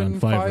cheaper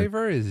than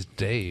Fiverr is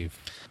Dave.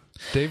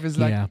 Dave is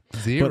like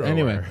zero. But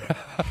anyway,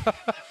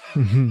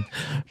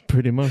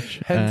 pretty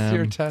much. Hence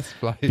your test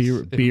flight.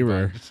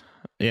 Beerer.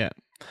 Yeah.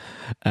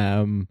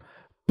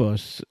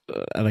 But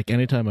like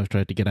anytime I've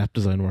tried to get app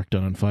design work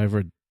done on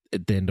Fiverr,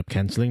 they end up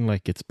cancelling.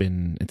 Like it's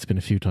been a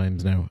few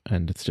times now,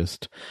 and it's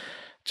just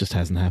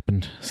hasn't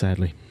happened,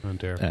 sadly. Oh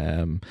dear.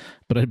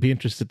 But I'd be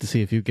interested to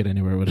see if you get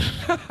anywhere with it.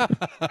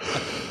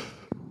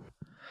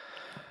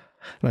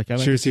 Like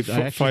seriously,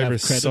 Fiverr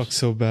sucks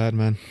so bad,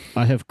 man.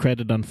 I have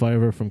credit on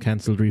Fiverr from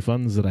cancelled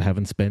refunds that I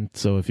haven't spent.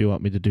 So if you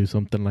want me to do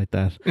something like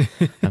that,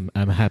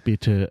 I'm happy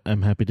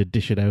to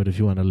dish it out. If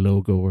you want a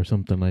logo or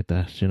something like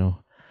that, you know,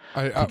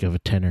 I think of a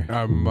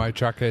tenner. My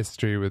track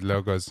history with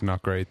logos is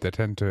not great. They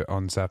tend to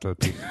unsettle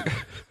people.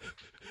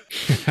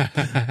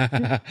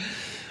 I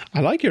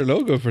like your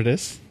logo for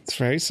this. It's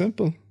very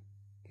simple.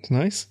 It's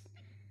nice.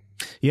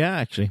 Yeah,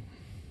 actually,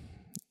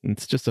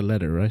 it's just a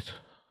letter, right?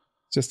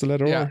 Just a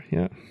letter R,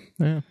 yeah.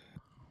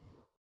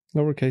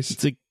 Lowercase.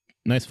 It's a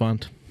nice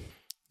font.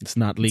 It's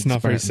not leaked. It's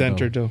not very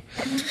centered, though.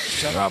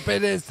 Shut up,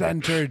 it is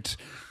centered.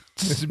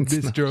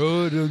 Mr.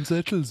 Odd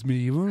unsettles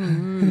me.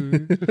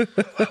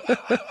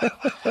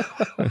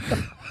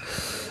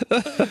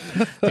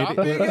 Stop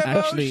being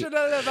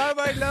emotional about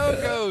my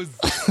logos.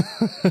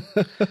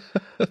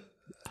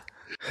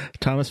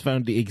 Thomas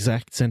found the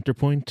exact center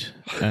point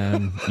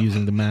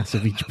using the mass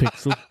of each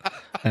pixel,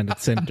 and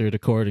it's centered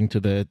according to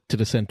the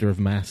center of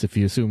mass if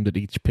you assume that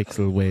each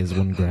pixel weighs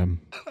 1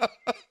 gram.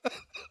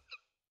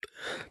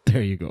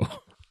 There you go.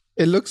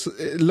 It looks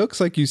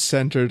like you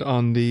centered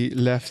on the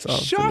left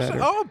of Shut the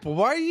letter. up!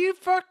 Why are you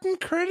fucking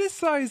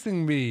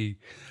criticizing me?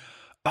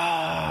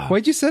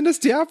 Why'd you send us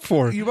the app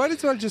for? You might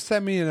as well just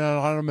send me an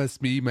anonymous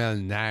email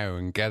now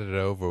and get it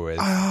over with.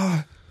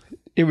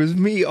 It was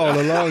me all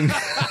along.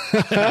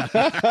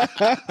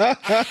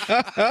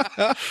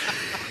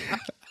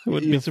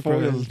 Wouldn't be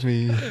surprised.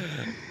 Me.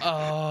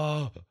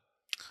 Oh.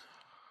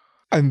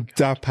 I'm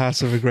that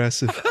passive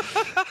aggressive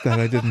that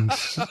I didn't.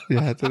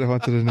 Yeah, that I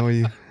wanted to annoy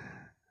you.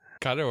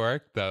 Kind of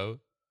worked though.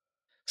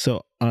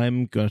 So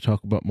I'm going to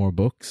talk about more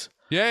books.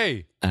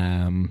 Yay!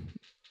 And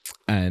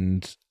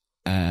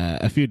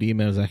a few of the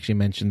emails actually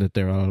mentioned that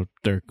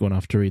they're going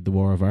off to read The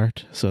War of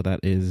Art. So that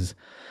is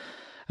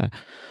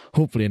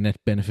hopefully a net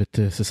benefit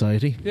to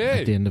society. Yay.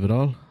 At the end of it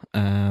all.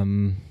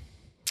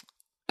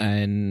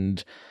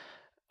 And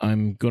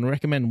I'm going to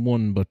recommend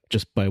one, but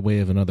just by way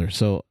of another.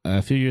 So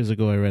a few years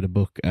ago, I read a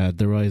book,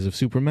 The Rise of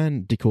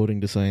Superman,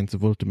 Decoding the Science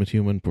of Ultimate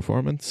Human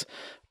Performance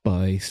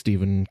by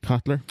Stephen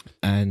Kotler.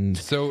 And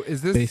so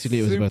is this basically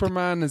it was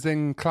Superman as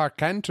in Clark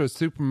Kent or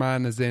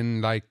Superman as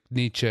in like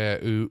Nietzsche,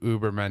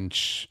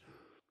 Ubermensch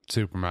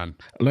Superman?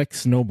 Like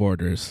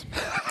snowboarders,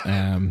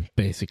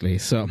 basically.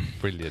 So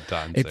brilliant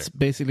answer. It's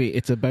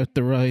about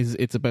the rise.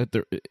 It's about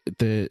the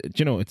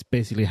it's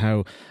basically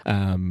how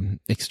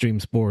extreme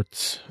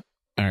sports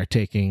are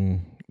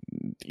taking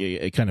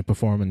a kind of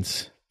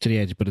performance to the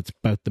edge, but it's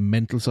about the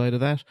mental side of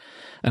that,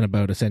 and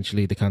about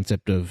essentially the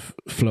concept of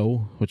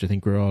flow, which I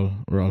think we're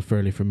all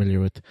fairly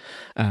familiar with.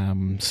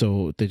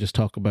 So they just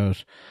talk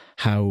about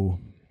how,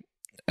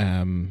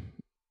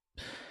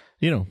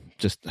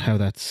 just how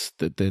that's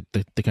the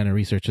kind of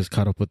research has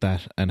caught up with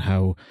that, and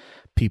how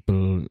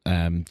people,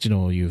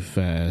 you've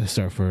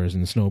surfers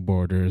and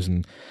snowboarders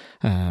and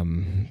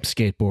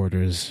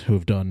skateboarders who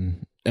have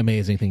done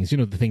amazing things.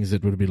 The things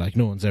that would be like,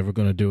 no one's ever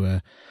going to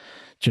do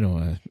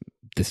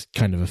this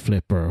kind of a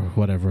flip or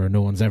whatever.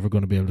 No one's ever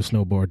going to be able to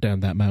snowboard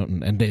down that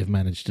mountain, and they've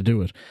managed to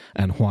do it.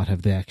 And what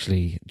have they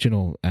actually?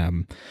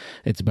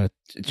 It's about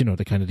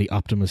the kind of the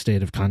optimal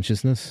state of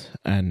consciousness,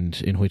 and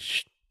in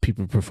which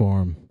people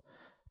perform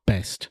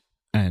best,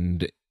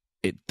 and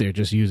they're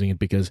just using it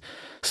because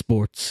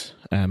sports,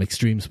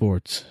 extreme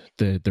sports,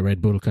 the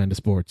Red Bull kind of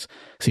sports,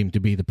 seem to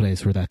be the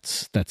place where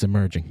that's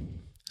emerging.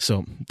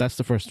 So that's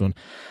the first one.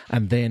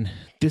 And then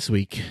this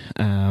week,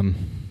 or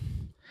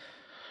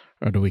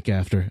the week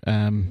after,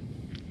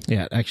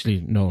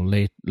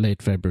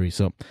 late February.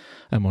 So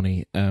I'm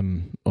only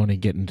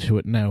getting to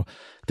it now.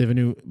 They have a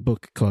new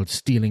book called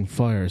Stealing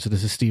Fire. So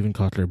this is Stephen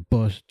Kotler,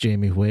 but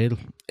Jamie Whale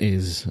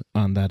is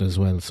on that as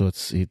well. So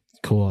he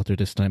co-authored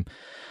this time.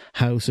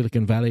 How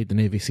Silicon Valley, the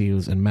Navy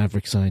SEALs, and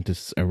maverick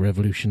scientists are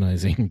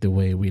revolutionizing the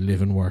way we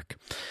live and work.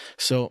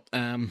 So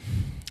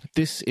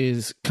this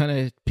is kind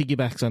of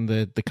piggybacks on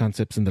the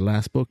concepts in the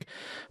last book,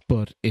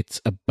 but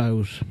it's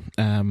about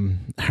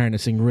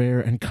harnessing rare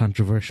and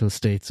controversial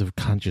states of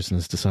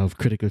consciousness to solve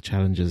critical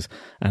challenges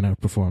and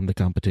outperform the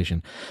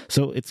competition.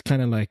 So it's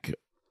kind of like,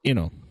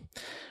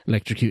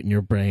 electrocuting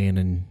your brain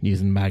and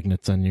using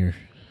magnets on your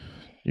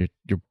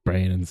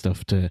brain and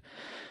stuff to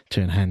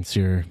enhance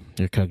your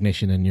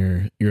cognition and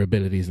your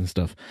abilities and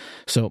stuff.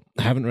 So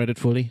I haven't read it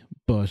fully,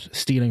 but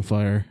Stealing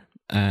Fire,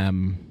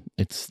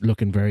 it's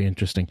looking very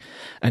interesting.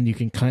 And you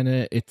can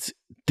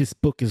this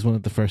book is one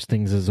of the first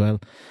things as well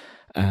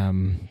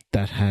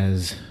that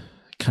has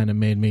kind of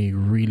made me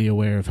really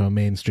aware of how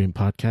mainstream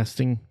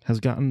podcasting has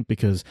gotten,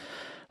 because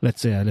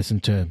let's say I listen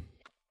to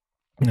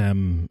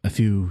a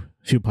few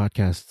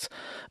podcasts,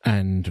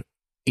 and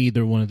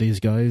either one of these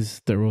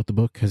guys that wrote the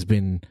book has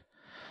been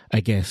a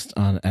guest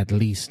on at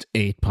least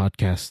 8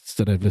 podcasts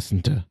that I've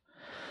listened to,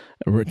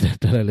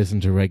 that I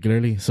listen to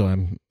regularly. So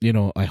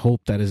I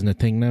hope that isn't a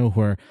thing now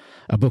where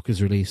a book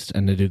is released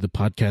and they do the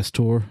podcast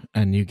tour,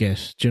 and you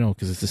get,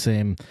 because it's the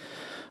same.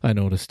 I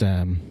noticed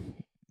a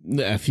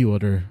few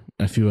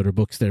other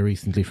books there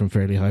recently from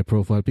fairly high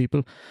profile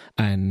people,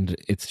 and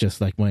it's just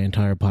like my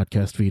entire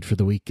podcast feed for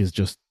the week is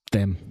just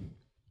them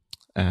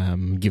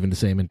giving the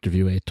same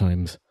interview 8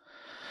 times.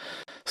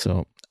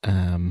 So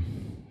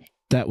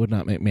that would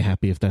not make me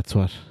happy if that's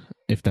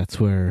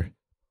where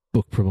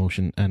book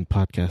promotion and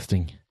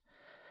podcasting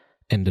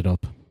ended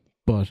up.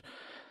 But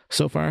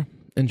so far,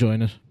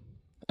 enjoying it.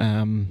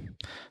 Don't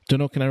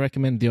know, can I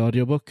recommend the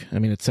audiobook? I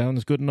mean, it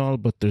sounds good and all,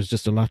 but there's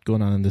just a lot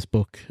going on in this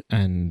book,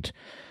 and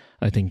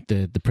I think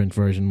the print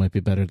version might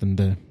be better than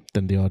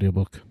the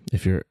audiobook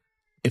if you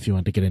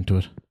want to get into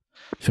it,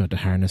 if you want to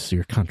harness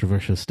your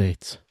controversial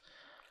states.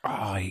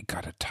 Oh, he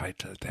got a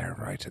title there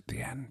right at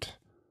the end.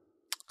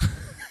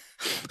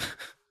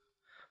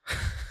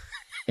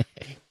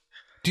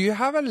 Do you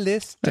have a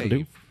list,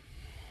 Dave?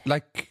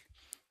 Like,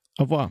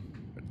 of what?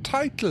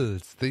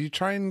 Titles that you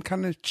try and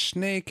kind of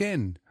snake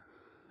in?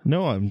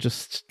 No, I'm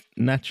just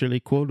naturally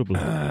quotable.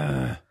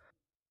 Like,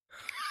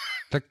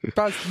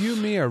 Baz, you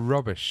and me are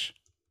rubbish.